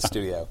coming into the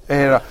studio.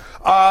 And,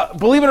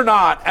 believe it or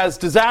not, as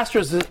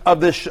disastrous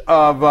of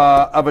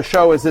a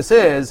show as this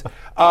is,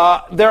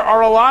 there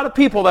are a lot of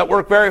people that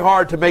work very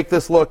hard to make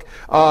this look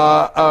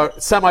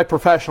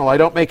semi-professional. I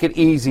don't make it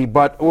easy,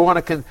 but we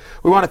want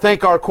to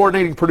thank our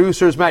coordinating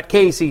producers, Matt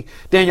Casey,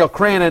 Danielle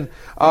Cranon,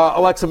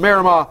 Alexa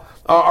Merima,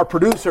 our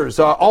producers,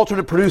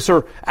 alternate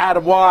producer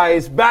Adam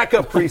Wise,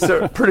 backup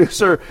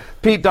producer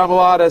Pete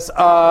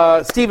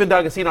Damalatis, Stephen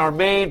D'Agostino, our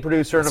main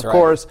producer, and of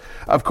course,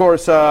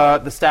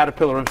 the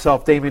Statapillar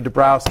himself, Damian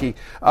Dabrowski,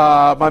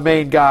 my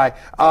main guy.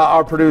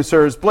 Our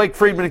producers, Blake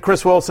Friedman and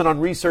Chris Wilson on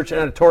research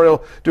and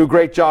editorial, do a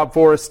great job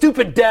for us.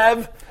 Stupid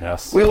Dev.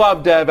 Yes. We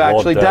love Dev,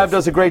 actually. Dev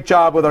does a great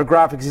job with our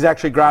graphics. He's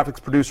actually a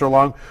graphics producer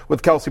along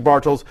with Kelsey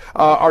Bartels.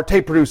 Our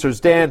tape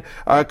producers, Dan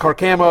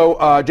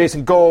Carcamo,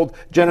 Jason Gold,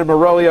 Jenna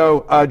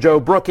Morello, Joe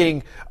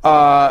Brooking,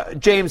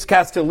 James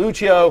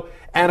Castelluccio,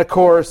 and, of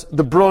course,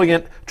 the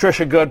brilliant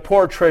Trisha Good.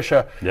 Poor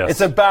Trisha. Yes.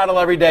 It's a battle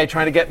every day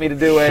trying to get me to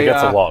do She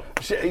gets a lot.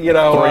 3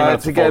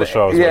 minutes before the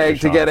show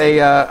to get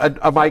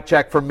a mic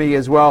check from me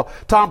as well.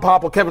 Tom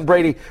Popple, Kevin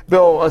Brady,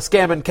 Bill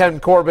Scammon, Ken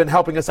Corbin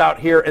helping us out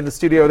here in the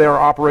studio. They are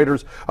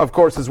operators, of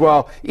course, as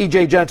well.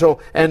 EJ Gentle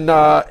and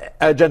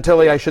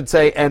Gentili, I should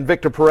say, and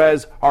Victor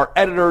Perez are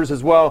editors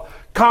as well.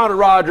 Connor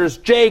Rogers,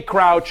 Jay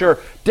Croucher,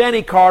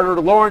 Denny Carter,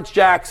 Lawrence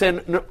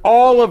Jackson,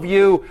 all of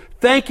you,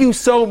 thank you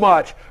so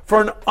much for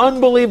an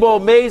unbelievable,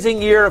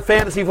 amazing year of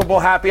Fantasy Football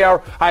Happy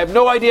Hour. I have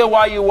no idea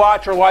why you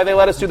watch or why they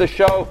let us do the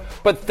show,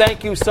 but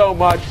thank you so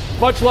much.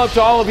 Much love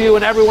to all of you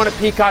and everyone at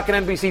Peacock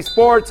and NBC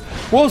Sports.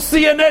 We'll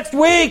see you next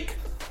week.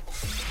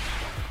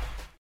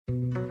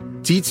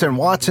 Dietz &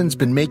 Watson's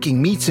been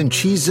making meats and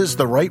cheeses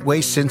the right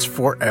way since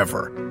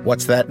forever.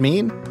 What's that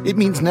mean? It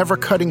means never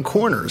cutting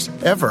corners,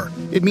 ever.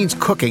 It means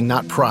cooking,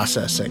 not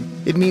processing.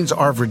 It means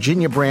our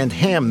Virginia brand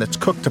ham that's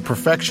cooked to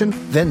perfection,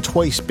 then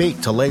twice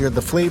baked to layer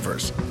the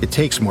flavors. It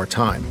takes more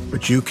time,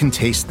 but you can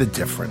taste the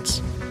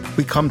difference.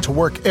 We come to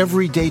work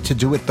every day to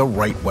do it the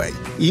right way,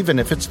 even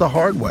if it's the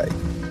hard way.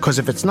 Because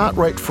if it's not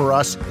right for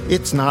us,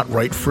 it's not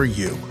right for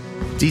you.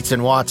 Dietz &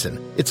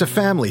 Watson, it's a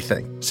family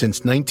thing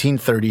since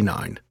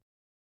 1939.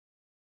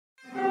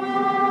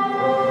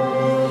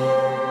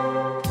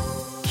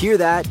 Hear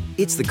that?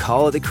 It's the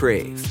call of the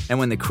Crave. And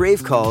when the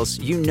Crave calls,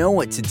 you know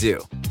what to do.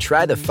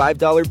 Try the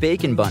 $5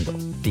 Bacon Bundle.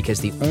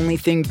 Because the only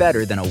thing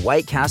better than a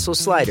White Castle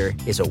slider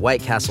is a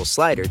White Castle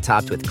slider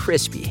topped with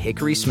crispy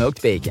hickory smoked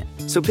bacon.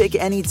 So pick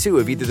any two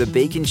of either the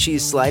Bacon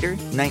Cheese Slider,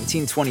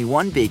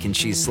 1921 Bacon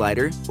Cheese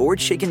Slider, or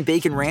Chicken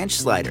Bacon Ranch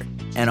Slider.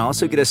 And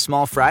also get a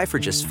small fry for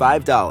just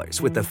 $5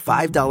 with the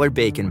 $5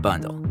 Bacon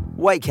Bundle.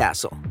 White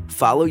Castle.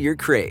 Follow your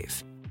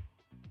Crave.